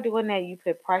you start doing that, you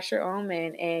put pressure on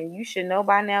men, and you should know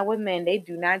by now with men, they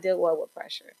do not deal well with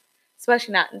pressure.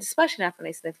 Especially not from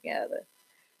their significant other.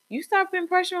 You start putting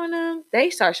pressure on them,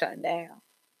 they start shutting down.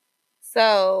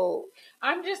 So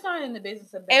I'm just not in the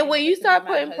business of. And when you start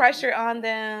putting pressure on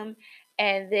them,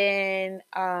 and then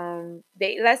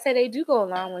let's say they do go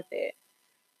along with it,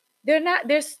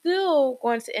 they're still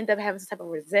going to end up having some type of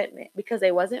resentment because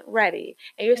they wasn't ready,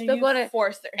 and you're still going to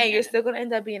force their hand. And you're still going to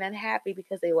end up being unhappy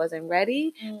because they wasn't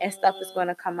ready, and stuff is going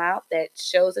to come out that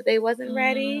shows that they wasn't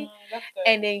ready,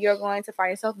 and then you're going to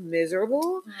find yourself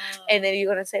miserable, and then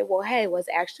you're going to say, well, hey, was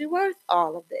it actually worth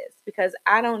all of this? Because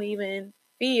I don't even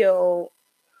feel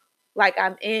like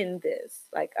I'm in this,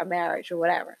 like a marriage or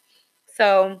whatever.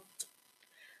 So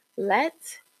let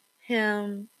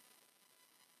him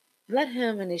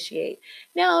initiate.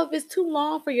 Now, if it's too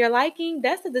long for your liking,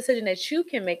 that's a decision that you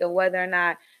can make of whether or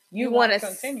not you want to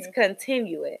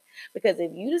continue it. Because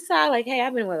if you decide, like, hey,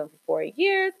 I've been with him for 4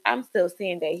 years, I'm still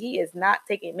seeing that he is not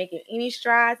making any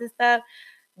strides and stuff,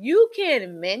 you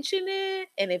can mention it.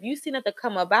 And if you see nothing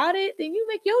come about it, then you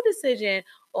make your decision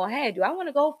on, hey, do I want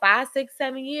to go 5, 6,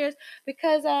 7 years?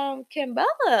 Because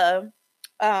Kimbella,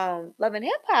 Love and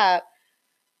Hip Hop,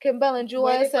 Kimbella and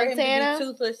Joy Santana. For him to be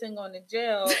toothless and going to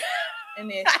jail, and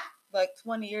then like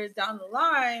 20 years down the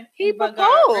line, he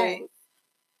proposed.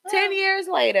 10 years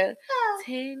later.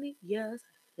 10 years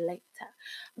later.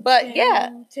 But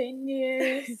 10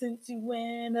 years since you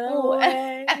went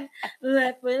away,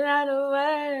 left without a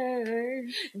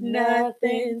word,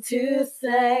 nothing to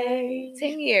say.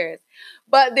 10 years.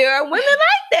 But there are women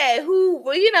like that who,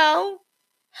 you know.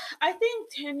 I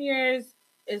think 10 years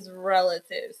is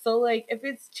relative. So, like, if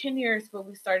it's 10 years, but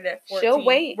we started at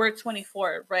 14, we're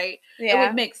 24, right? Yeah. It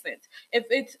would make sense. If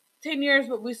it's 10 years,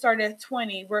 but we started at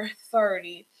 20, we're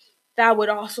 30. That would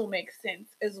also make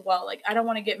sense as well. Like, I don't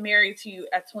want to get married to you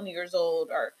at 20 years old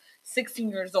or 16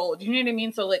 years old. You know what I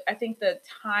mean? So, like, I think the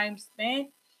time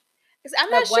spent. I'm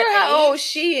not sure how old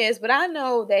she is, but I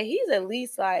know that he's at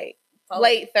least, like,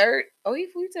 late third. Oh, he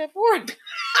said 40.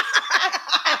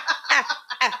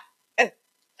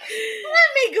 Let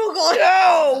me Google it.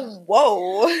 Oh,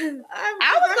 whoa.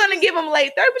 I was going to give him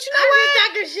late 30, but you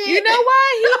know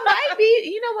what?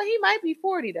 You know what? He might be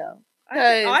 40, though.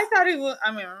 I thought he was,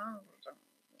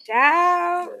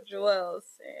 Child. Joel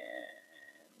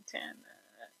Santana.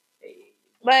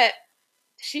 But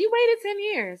she waited 10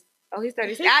 years. Oh, he's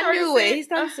 36. I knew it. He's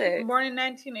 36. Born in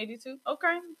 1982.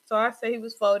 Okay. So I say he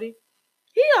was 40.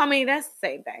 That's the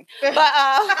same thing. But same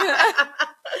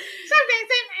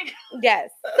thing.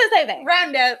 Yes, the same thing.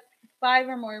 Round up. 5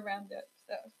 or more round up.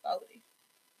 So 40.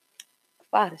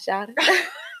 Father shot it.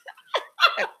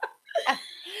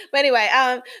 But anyway,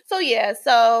 so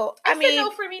I mean,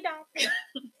 no for me, Doc.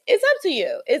 It's up to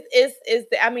you.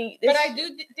 But I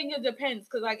do think it depends,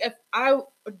 because like if I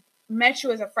met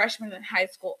you as a freshman in high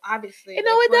school, obviously, it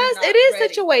does. It is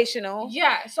situational.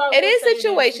 Yeah, so it is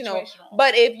situational.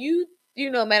 But if you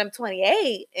met him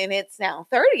 28 and it's now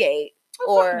 38,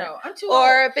 no, I'm too old.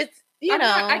 Or if it's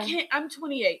I can't. I'm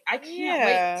 28. I can't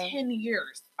wait 10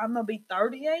 years. I'm gonna be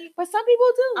 38. But some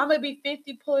people do. I'm gonna be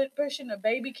 50 pushing a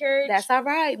baby carriage. That's all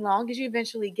right, long as you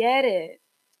eventually get it.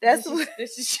 That's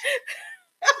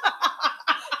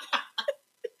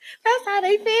That's how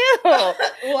they feel.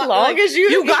 Long as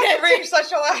you got to ring,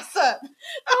 such your ass up.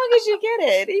 Long as you get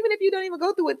it, even if you don't even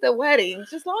go through with the wedding,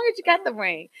 just long as you got the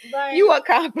ring, you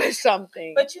accomplished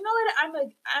something. But you know what?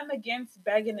 I'm against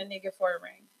begging a nigga for a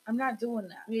ring. I'm not doing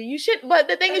that. Yeah, you should. But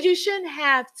the thing is, you shouldn't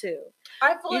have to.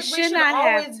 I feel like we should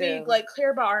always be like clear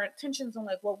about our intentions on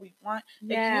like what we want.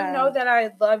 Yeah. If you know that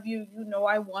I love you, you know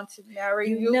I want to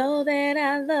marry you. You know that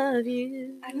I love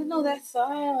you. I don't know that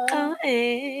song. Oh,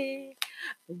 hey.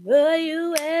 Were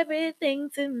you everything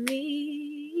to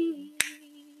me?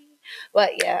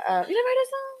 But yeah, you never heard that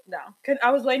song? No.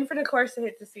 I was waiting for the chorus to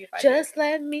hit to see if I Just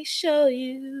let me show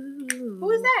you.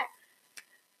 Who is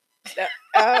that?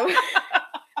 I'm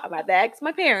about to ask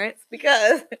my parents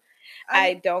because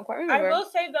I don't quite remember. I will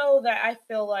say, though, that I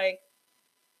feel like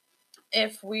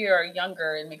if we are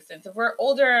younger, it makes sense. If we're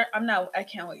older, I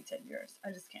can't wait 10 years.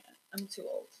 I just can't. I'm too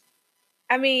old.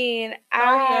 I mean,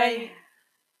 I'm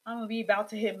going to be about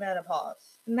to hit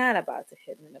menopause. Not about to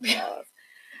hit menopause.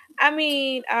 I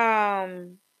mean,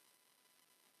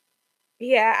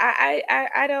 yeah,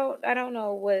 I don't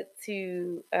know what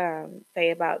to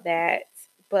say about that,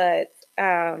 but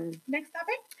next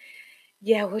topic.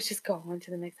 Yeah, we'll just go on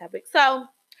to the next topic. So,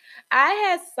 I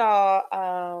had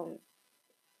saw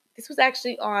this was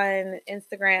actually on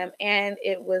Instagram and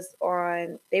they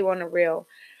were on a reel.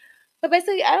 But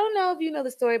basically, I don't know if you know the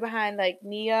story behind like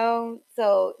Ne-Yo.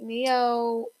 So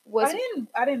Ne-Yo was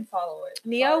I didn't follow it.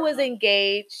 Ne-Yo was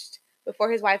engaged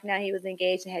before his wife. Now he was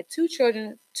engaged and had two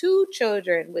children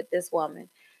with this woman.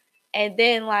 And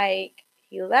then like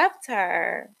he left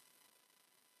her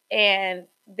and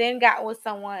then got in with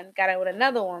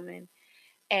another woman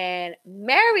and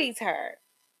married her.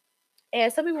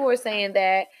 And some people were saying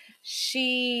that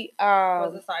she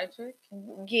was a side chick.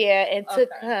 Yeah, and took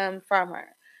him from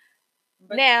her.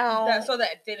 But so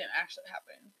that didn't actually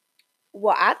happen.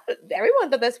 Well, everyone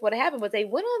thought that's what happened, but they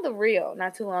went on the reel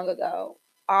not too long ago.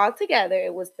 All together,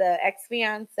 it was the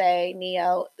ex-fiance,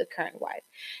 Ne-Yo, the current wife.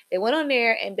 They went on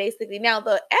there and basically, now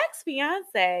the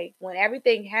ex-fiance, when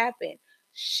everything happened,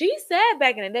 she said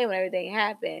back in the day when everything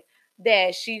happened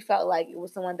that she felt like it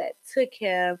was someone that took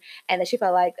him, and that she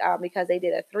felt like because they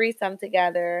did a threesome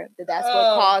together, that's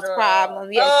what caused problems.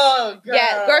 Yes. Oh, girl.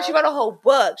 Yeah, girl, she wrote a whole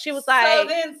book. She was like, so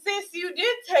then, sis, you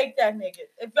did take that nigga.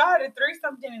 If y'all had a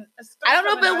threesome, I don't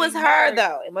know if it was her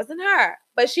though. It wasn't her,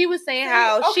 but she was saying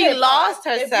how she lost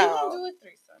herself. If you gonna do a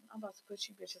threesome, I'm about to put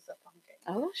you bitches up on game.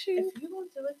 Oh shoot! If you gonna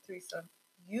do a threesome,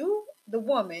 you, the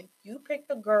woman, you pick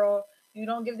the girl. You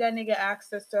don't give that nigga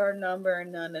access to her number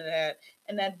and none of that.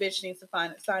 And that bitch needs to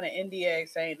sign an NDA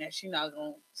saying that she's not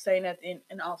going to say nothing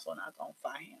and also not going to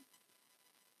find him.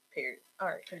 Period. All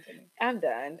right, continue. I'm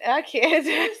done. I can't.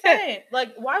 I'm saying,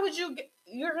 like, why would you're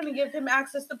going to give him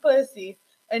access to pussy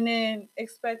and then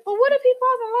expect... But what if he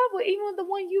falls in love with even the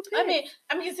one you picked?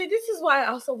 I mean, see, this is why I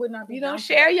also would not be... You don't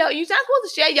share you're not supposed to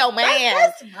share your man.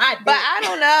 That's my dick. But I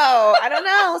don't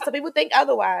know. Some people think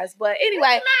otherwise. But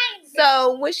anyway,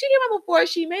 so when she came up before,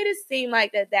 she made it seem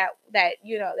like that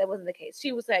wasn't the case.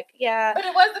 She was like, yeah. But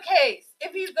it was the case.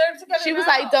 If he's there together She was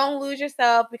like, don't lose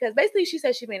yourself, because basically she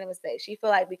said she made a mistake. She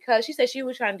felt like because she said she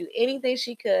was trying to do anything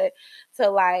she could to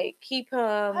like keep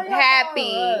him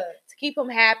happy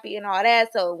and all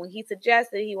that. So when he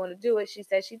suggested he wanted to do it, she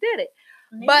said she did it.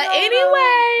 But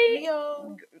anyway,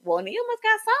 Ne-Yo must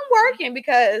got some working,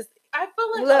 because I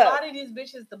feel like a lot of these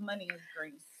bitches, the money is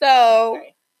green. So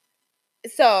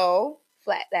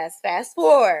that's fast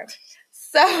forward.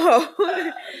 So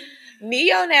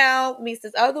Ne-Yo now meets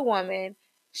this other woman.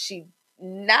 She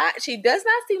does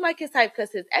not seem like his type,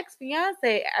 because his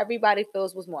ex-fiance, everybody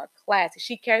feels, was more classy.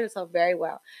 She carries herself very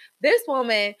well. This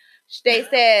woman, they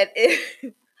said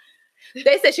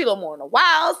she's a little more on the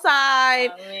wild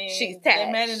side. She's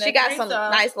tats. She got some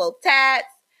nice little tats.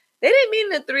 They didn't mean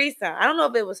the threesome. I don't know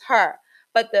if it was her.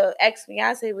 But the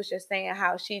ex-fiance was just saying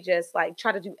how she just like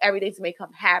tried to do everything to make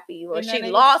him happy. Or she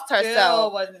lost herself.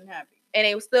 Still wasn't happy. And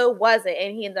it still wasn't.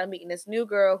 And he ended up meeting this new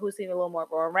girl who seemed a little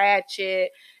more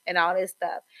ratchet and all this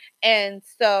stuff. And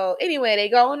so anyway, they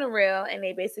go on the reel and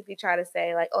they basically try to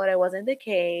say like, oh, that wasn't the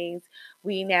case.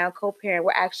 We now co-parent.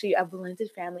 We're actually a blended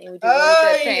family and we do really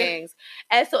good things.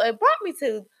 And so it brought me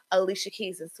to Alicia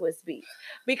Keys and Swizz Beatz,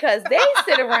 because they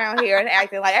sit around here and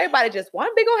acting like everybody just one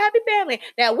big old happy family.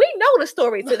 Now we know the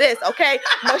story to this, okay?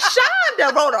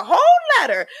 Mashonda wrote a whole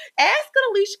letter asking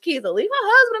Alicia Keys to leave her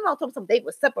husband alone. Told them they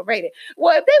were separated.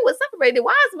 Well, if they were separated,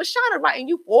 why is Mashonda writing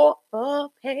you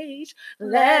 4-page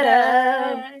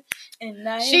letter?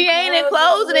 And she ain't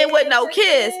enclosing it with no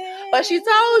kiss, but she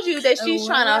told you that she's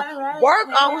trying to work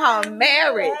on her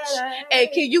marriage. And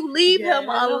can you leave him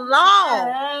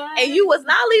alone? And you was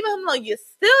not leaving him alone. You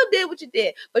still did what you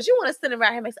did, but you want to sit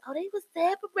around him and say, "Oh, they were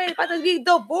separated, about to get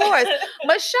divorced."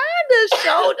 Mashonda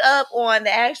showed up on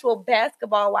the actual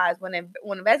Basketball Wives when the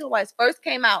Basketball Wives first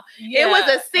came out. Yeah, it was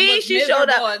a scene. She showed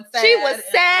up. She was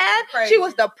sad. She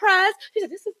was depressed. She said,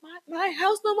 "This is my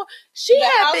house no more." The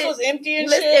house was empty and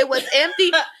shit. It was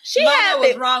empty.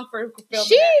 Was wrong for filming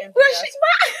that.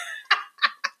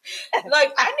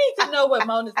 Like, I need to know what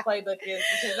Mona's playbook is,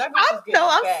 because I'm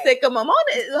sick of Mona.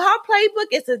 Her playbook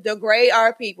is to degrade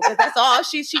our people, because that's all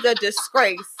she's a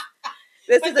disgrace.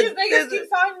 This but is these niggas keep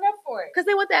signing up for it because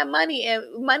they want that money,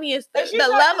 and money is she's the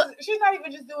love. She's not even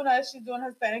just doing us; she's doing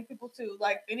Hispanic people too.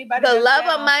 Like anybody. The love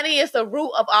of money is the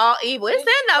root of all evil. It's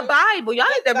in the Bible. Y'all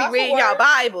need to be reading y'all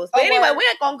Bibles. But anyway, we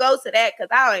ain't gonna go to that because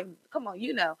I don't. Come on,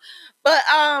 you know. But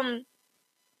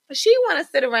she want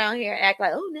to sit around here and act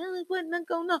like, oh no, it wasn't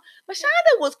going on. But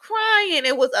Shonda was crying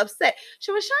and was upset.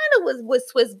 Shonda was with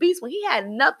Swiss Beats when he had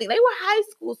nothing. They were high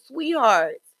school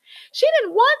sweethearts. She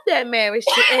didn't want that marriage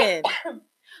to end.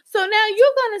 So now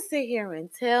you're gonna sit here and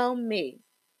tell me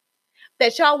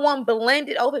that y'all want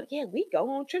blended over. Yeah, we go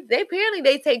on trips. They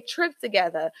take trips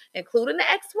together, including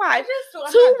the ex-wife.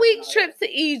 2-week trip to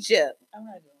Egypt. I'm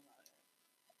not doing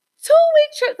that.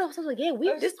 2-week trip. I was like, yeah, we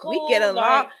get along.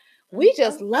 Like, we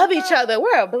just love each other.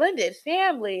 We're a blended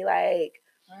family. Like,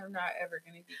 I'm not ever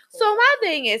gonna be cool. So my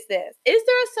thing is this: is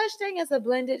there a such thing as a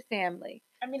blended family?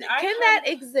 I mean, can that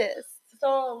exist?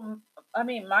 So, I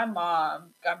mean, my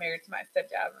mom got married to my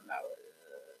stepdad when I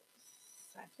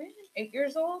was 8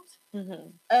 years old.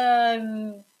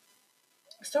 Mm-hmm.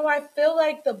 So I feel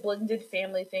like the blended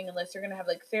family thing, unless you're gonna have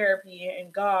like therapy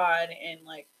and God and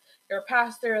like your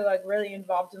pastor, like really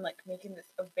involved in like making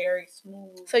this a very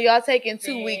smooth. So y'all taking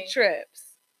 2-week trips?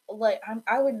 Like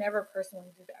I would never personally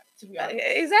do that, to be honest.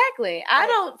 Exactly. I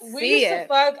don't see it. We used to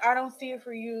fuck. I don't see it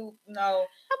for you. No.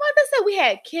 I'm about to say we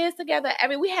had kids together. I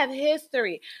mean, we have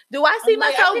history. Do I see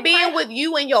myself being with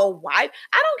you and your wife?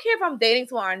 I don't care if I'm dating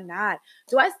someone or not.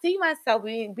 Do I see myself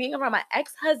being around my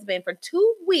ex-husband for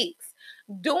 2 weeks?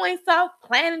 Doing stuff,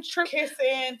 planning trips,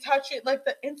 kissing, touching, like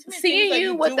the intimate seeing things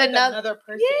you with another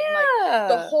person, yeah, like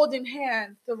the holding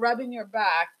hands, the rubbing your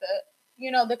back,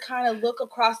 the kind of look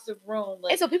across the room.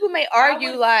 Like, and so people may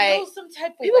argue like some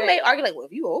type of people way. may argue like, well,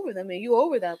 if you over them and you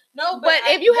over them, no. But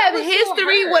if you have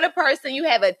history with a person, you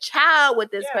have a child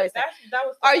with this person. That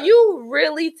was are you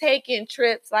really taking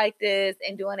trips like this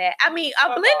and doing that? I mean, a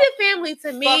blended family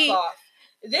to me.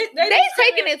 They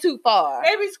taking it too far.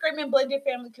 They be screaming blended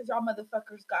family because y'all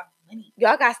motherfuckers got money.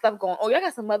 Y'all got stuff going on. Y'all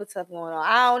got some other stuff going on.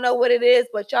 I don't know what it is,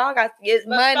 but y'all got to get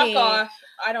money. Fuck off.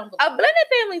 I don't believe a blended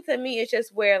family to me is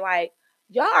just where like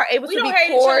y'all are able to be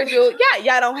cordial. Yeah,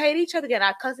 y'all don't hate each other. You're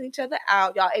not cussing each other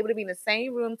out. Y'all able to be in the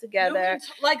same room together.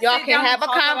 Y'all can have a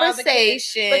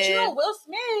conversation. But you know, Will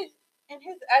Smith and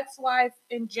his ex-wife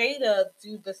and Jada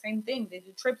do the same thing. They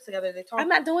do trips together. They talk. I'm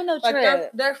not doing no like trips.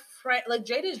 They're friends. Like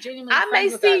Jada's genuinely. I may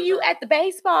see you at the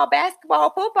baseball, basketball,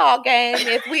 football game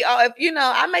if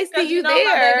I may see you there.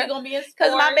 My baby gonna be in sports.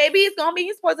 Because my baby is gonna be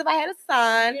in sports if I had a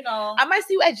son. I might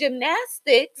see you at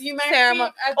gymnastics. You may see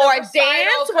at or a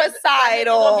dance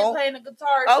recital. Be playing the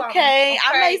guitar. Okay,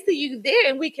 I may see you there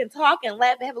and we can talk and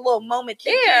laugh and have a little moment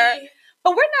there.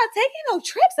 But we're not taking no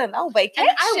trips and no vacations.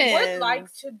 And I would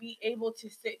like to be able to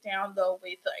sit down though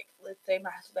with like, let's say my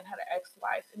husband had an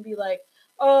ex-wife and be like,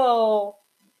 oh,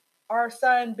 our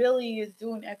son Billy is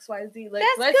doing XYZ. Like,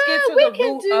 let's get to the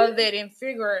root of it and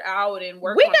figure it out and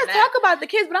work on that. We can talk about the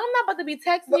kids, but I'm not about to be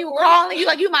texting you, calling you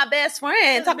like you my best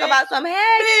friend, talking about some,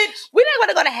 hey, we're not going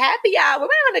to go to happy hour. We're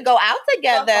not going to go out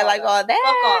together like all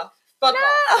that. Fuck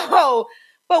off.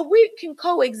 But we can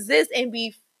coexist and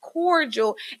be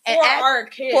cordial and our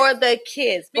kids. For the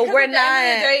kids, because but we're not.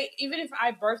 End of the day, even if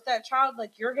I birth that child,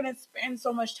 like you're gonna spend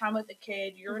so much time with the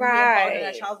kid, you're gonna be involved in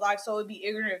that child's life. So it'd be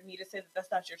ignorant of me to say that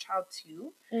that's not your child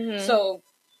too. Mm-hmm. So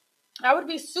I would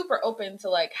be super open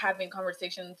to like having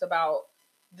conversations about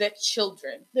the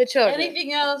children.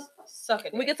 Anything else, suck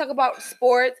it. We can talk about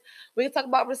sports. We can talk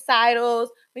about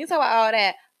recitals. We can talk about all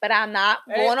that. But I'm not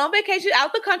going on vacation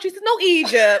out the country to no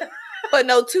Egypt for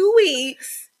no 2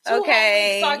 weeks.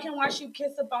 Okay, so I can watch you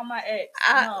kiss up on my ex.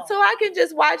 So I can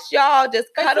just watch y'all just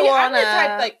cuddle on the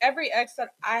type, like every ex that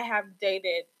I have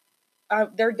dated,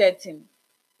 they're dead to me.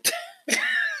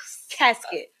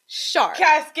 Casket, sharp.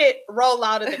 Casket, roll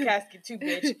out of the casket too,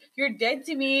 bitch. You're dead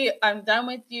to me. I'm done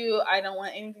with you. I don't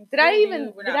want anything to do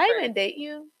with you. Did I even date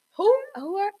you? Who?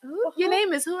 Who? Your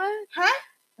name is who? Huh?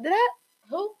 Did I?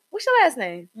 Who? What's your last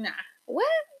name? Nah. What?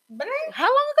 But how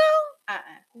long ago?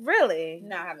 Really?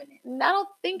 Not having it. I don't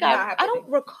think I don't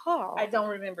recall. I don't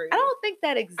remember. I don't think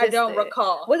that existed. I don't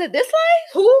recall. Was it this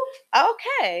life? Who?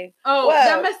 Okay. Oh,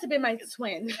 that must have been my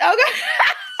twin. Okay.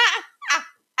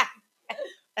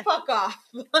 Fuck off.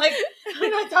 Like, I'm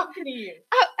not talking to you. You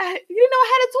didn't know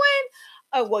I had a twin?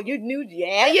 Oh, well, you knew.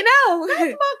 Yeah, you know.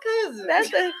 That's my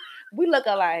cousin. We look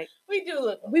alike. We do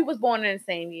look alike. We was born in the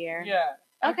same year. Yeah.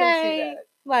 Okay. I can see that.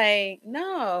 Like,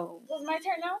 no. Was my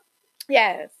turn now?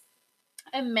 Yes.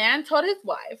 A man told his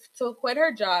wife to quit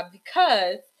her job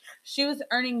because she was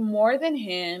earning more than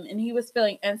him and he was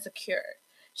feeling insecure.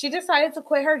 She decided to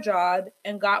quit her job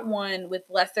and got one with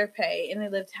lesser pay, and they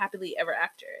lived happily ever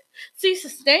after. See,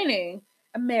 sustaining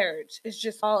a marriage is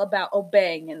just all about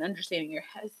obeying and understanding your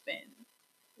husband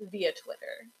via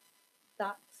Twitter.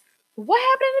 Thoughts? What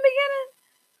happened in the beginning?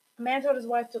 A man told his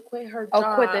wife to quit her job.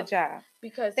 Oh, quit the job.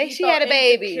 Because she had a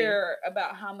baby. Insecure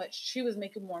about how much she was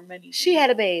making more money. She had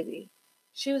a baby.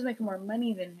 She was making more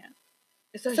money than him.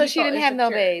 So she didn't have no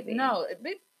baby. No.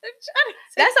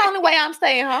 That's the only way I'm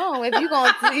staying home. If you're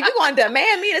going to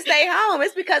demand me to stay home,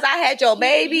 it's because I had your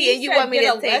baby and you want me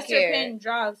to take care. Lesser paying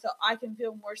job so I can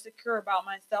feel more secure about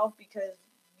myself because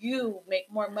you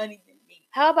make more money than me.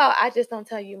 How about I just don't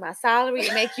tell you my salary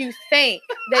and make you think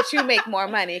that you make more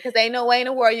money? Because ain't no way in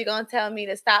the world you're going to tell me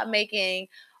to stop making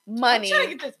money. I'm trying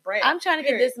to get this bread. I'm trying to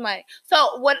get this money.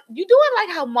 So what you do it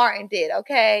like how Martin did,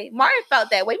 okay? Martin felt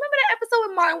that way. Remember that episode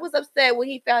when Martin was upset when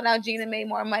he found out Gina made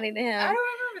more money than him? I don't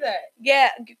remember that. Yeah,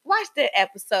 watch that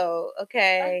episode,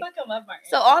 okay? I fucking love Martin.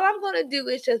 So all I'm gonna do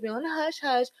is just be on the hush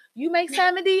hush. You make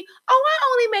 70. Oh, I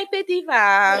only make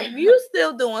 55. You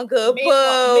still doing good, boo.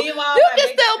 You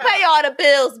can still pay all the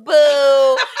bills, boo.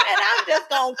 And I'm just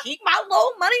gonna keep my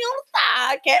little money on the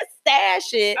side. Can't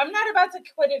stash it. I'm not about to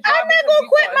quit a job. I'm not gonna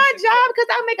quit my job because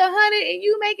I make 100 and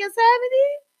you making 70.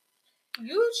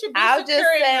 You should be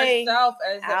securing yourself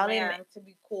as a man to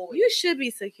be cool with you should be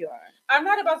secure. I'm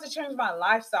not about to change my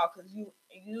lifestyle because you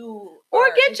or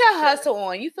get your hustle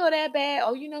on. You feel that bad?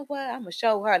 Oh, you know what? I'm gonna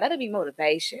show her. That'll be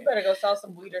motivation. You better go sell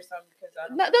some weed or something because I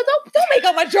don't. No, don't make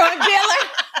up a drug dealer.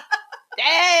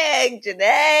 Dang,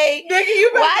 Janae.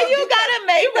 Nigga, why you gotta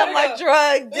make them a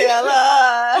drug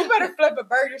dealer? You better flip a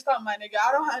bird or something, my nigga.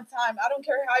 I don't have time. I don't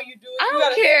care how you do it. I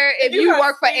don't care if you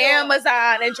work for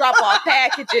Amazon and drop off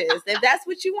packages. If that's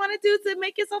what you want to do to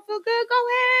make yourself feel good, go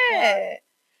ahead. Yeah.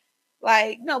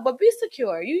 Like, no, but be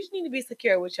secure. You just need to be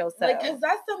secure with yourself. Like, because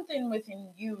that's something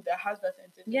within you that has nothing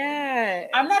to do. Yeah.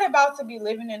 I'm not about to be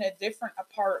living in a different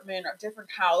apartment or different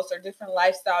house or different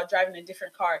lifestyle, driving a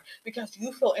different car because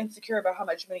you feel insecure about how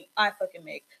much money I fucking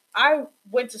make. I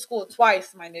went to school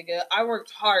twice, my nigga. I worked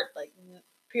hard, like,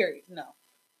 period. No.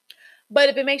 But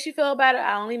if it makes you feel better,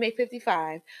 I only make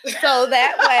 55. So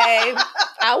that way,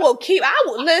 I will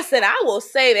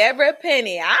save every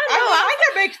penny. I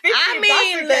can make 50.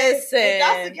 Listen. If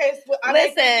that's the case,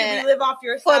 make 50, we live off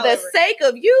your salary. For the sake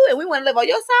of you, and we want to live on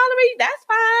your salary, that's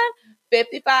fine.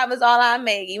 55 is all I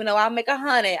make. Even though I make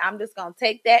 100, I'm just going to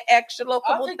take that extra little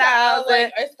couple thousand. I'll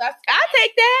take that. I'll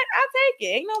take it.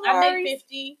 Ain't no worries. I make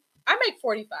 50. I make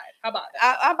 45. How about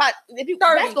that?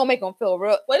 That's gonna make them feel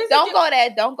real. Don't go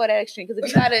that extreme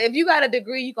because if you got a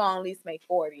degree, you can at least make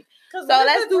 40. So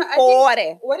let's do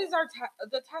 40. What is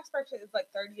the tax bracket is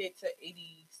like 38 to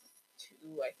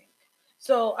 82, I think.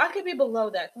 So I could be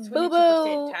below that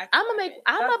 22% tax. I'm gonna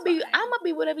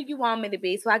be whatever you want me to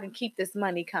be, so I can keep this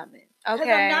money coming.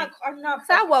 Okay. I'm not.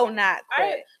 So I will not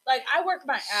quit. I work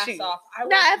my ass off.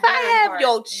 Now, if I have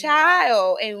your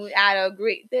child and I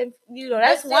agree, then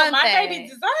that's one thing. My baby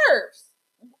deserves.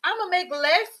 I'm gonna make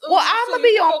less. Well, I'm gonna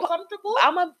be comfortable.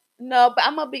 But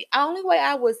I'm gonna be. Only way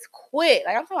I was quit.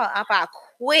 Like I'm talking about if I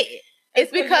quit. It's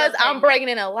because I'm breaking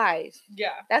in a life.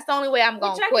 Yeah. That's the only way I'm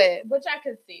going to quit. Which I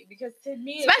can see. Because to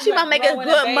me, especially if I'm making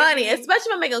good money. Especially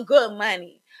if I'm making good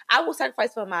money. I will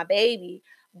sacrifice for my baby.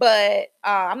 But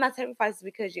I'm not sacrificing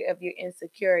because of your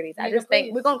insecurities. I just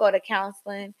think we're going to go to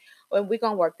counseling. And we're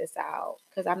going to work this out.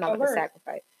 Because I'm not going to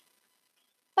sacrifice.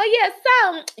 But yeah,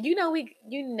 so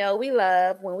we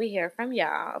love when we hear from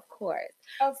y'all, of course.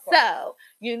 So,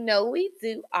 we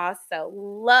do also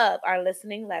love our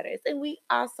listening letters. And we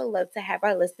also love to have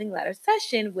our listening letter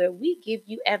session where we give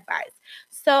you advice.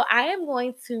 So I am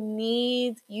going to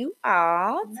need you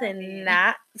all to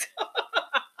not...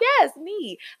 Yes,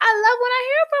 me. I love when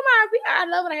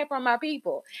I hear from our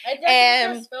people. It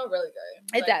does feel really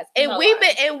good. It does. And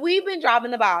we've been dropping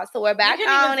the ball. So we're back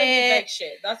on it.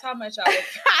 Shit. That's how much I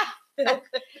was.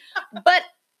 But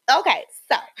okay,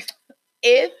 so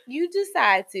if you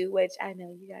decide to, which I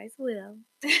know you guys will,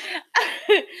 if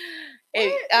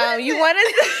you want to,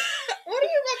 what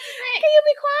are you about to say? Can you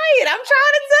be quiet? I'm trying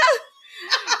to tell.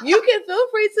 You can feel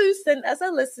free to send us a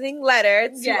listening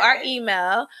letter to our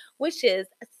email, which is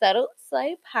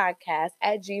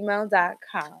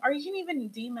subtleslaypodcast@gmail.com. Or you can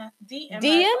even DM us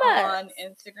on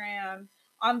Instagram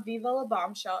on Viva La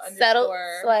Bombshell _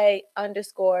 Subtleslay _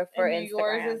 for and Instagram.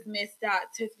 Yours is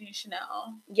Miss.Tiffany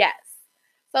Chanel. Yes.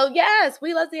 So yes,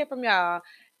 we love to hear from y'all.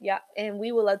 Yeah, and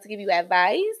we would love to give you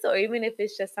advice, or even if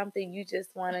it's just something you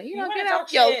just want to, get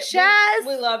off your chest.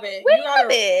 We love it. We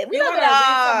love it. We love it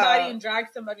all. Somebody and drag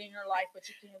somebody in your life, but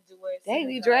you can't do it. They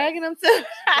be dragging them too.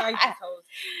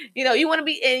 You want to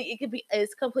be.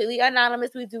 It's completely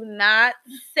anonymous. We do not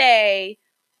say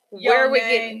where we're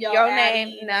getting your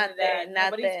name, nothing.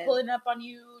 Nobody's pulling up on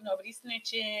you. Nobody's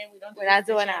snitching. We're not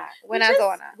doing that. We're not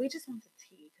doing that. We just want the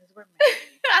tea because we're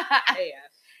married.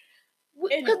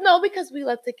 Because we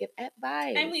love to give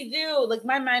advice. And we do. Like,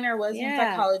 my minor was in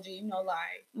psychology, no lie.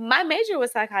 My major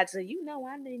was psychology. You know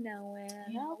I be knowing.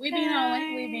 Yeah, okay. We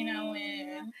be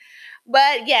knowing.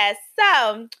 But yes,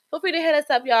 so feel free to hit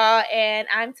us up, y'all. And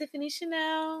I'm Tiffany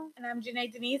Chanel. And I'm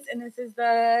Janae Denise. And this is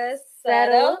the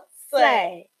Settle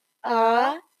Slay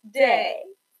All Day.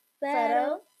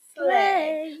 Settle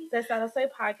Slay. The Settle Slay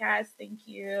podcast. Thank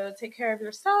you. Take care of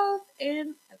yourself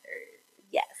and others.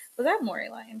 Yes. Was that Maury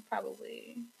line?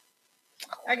 Probably.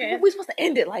 Okay. We're supposed to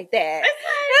end it like that.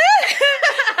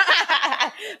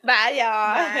 Bye,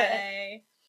 y'all. Bye.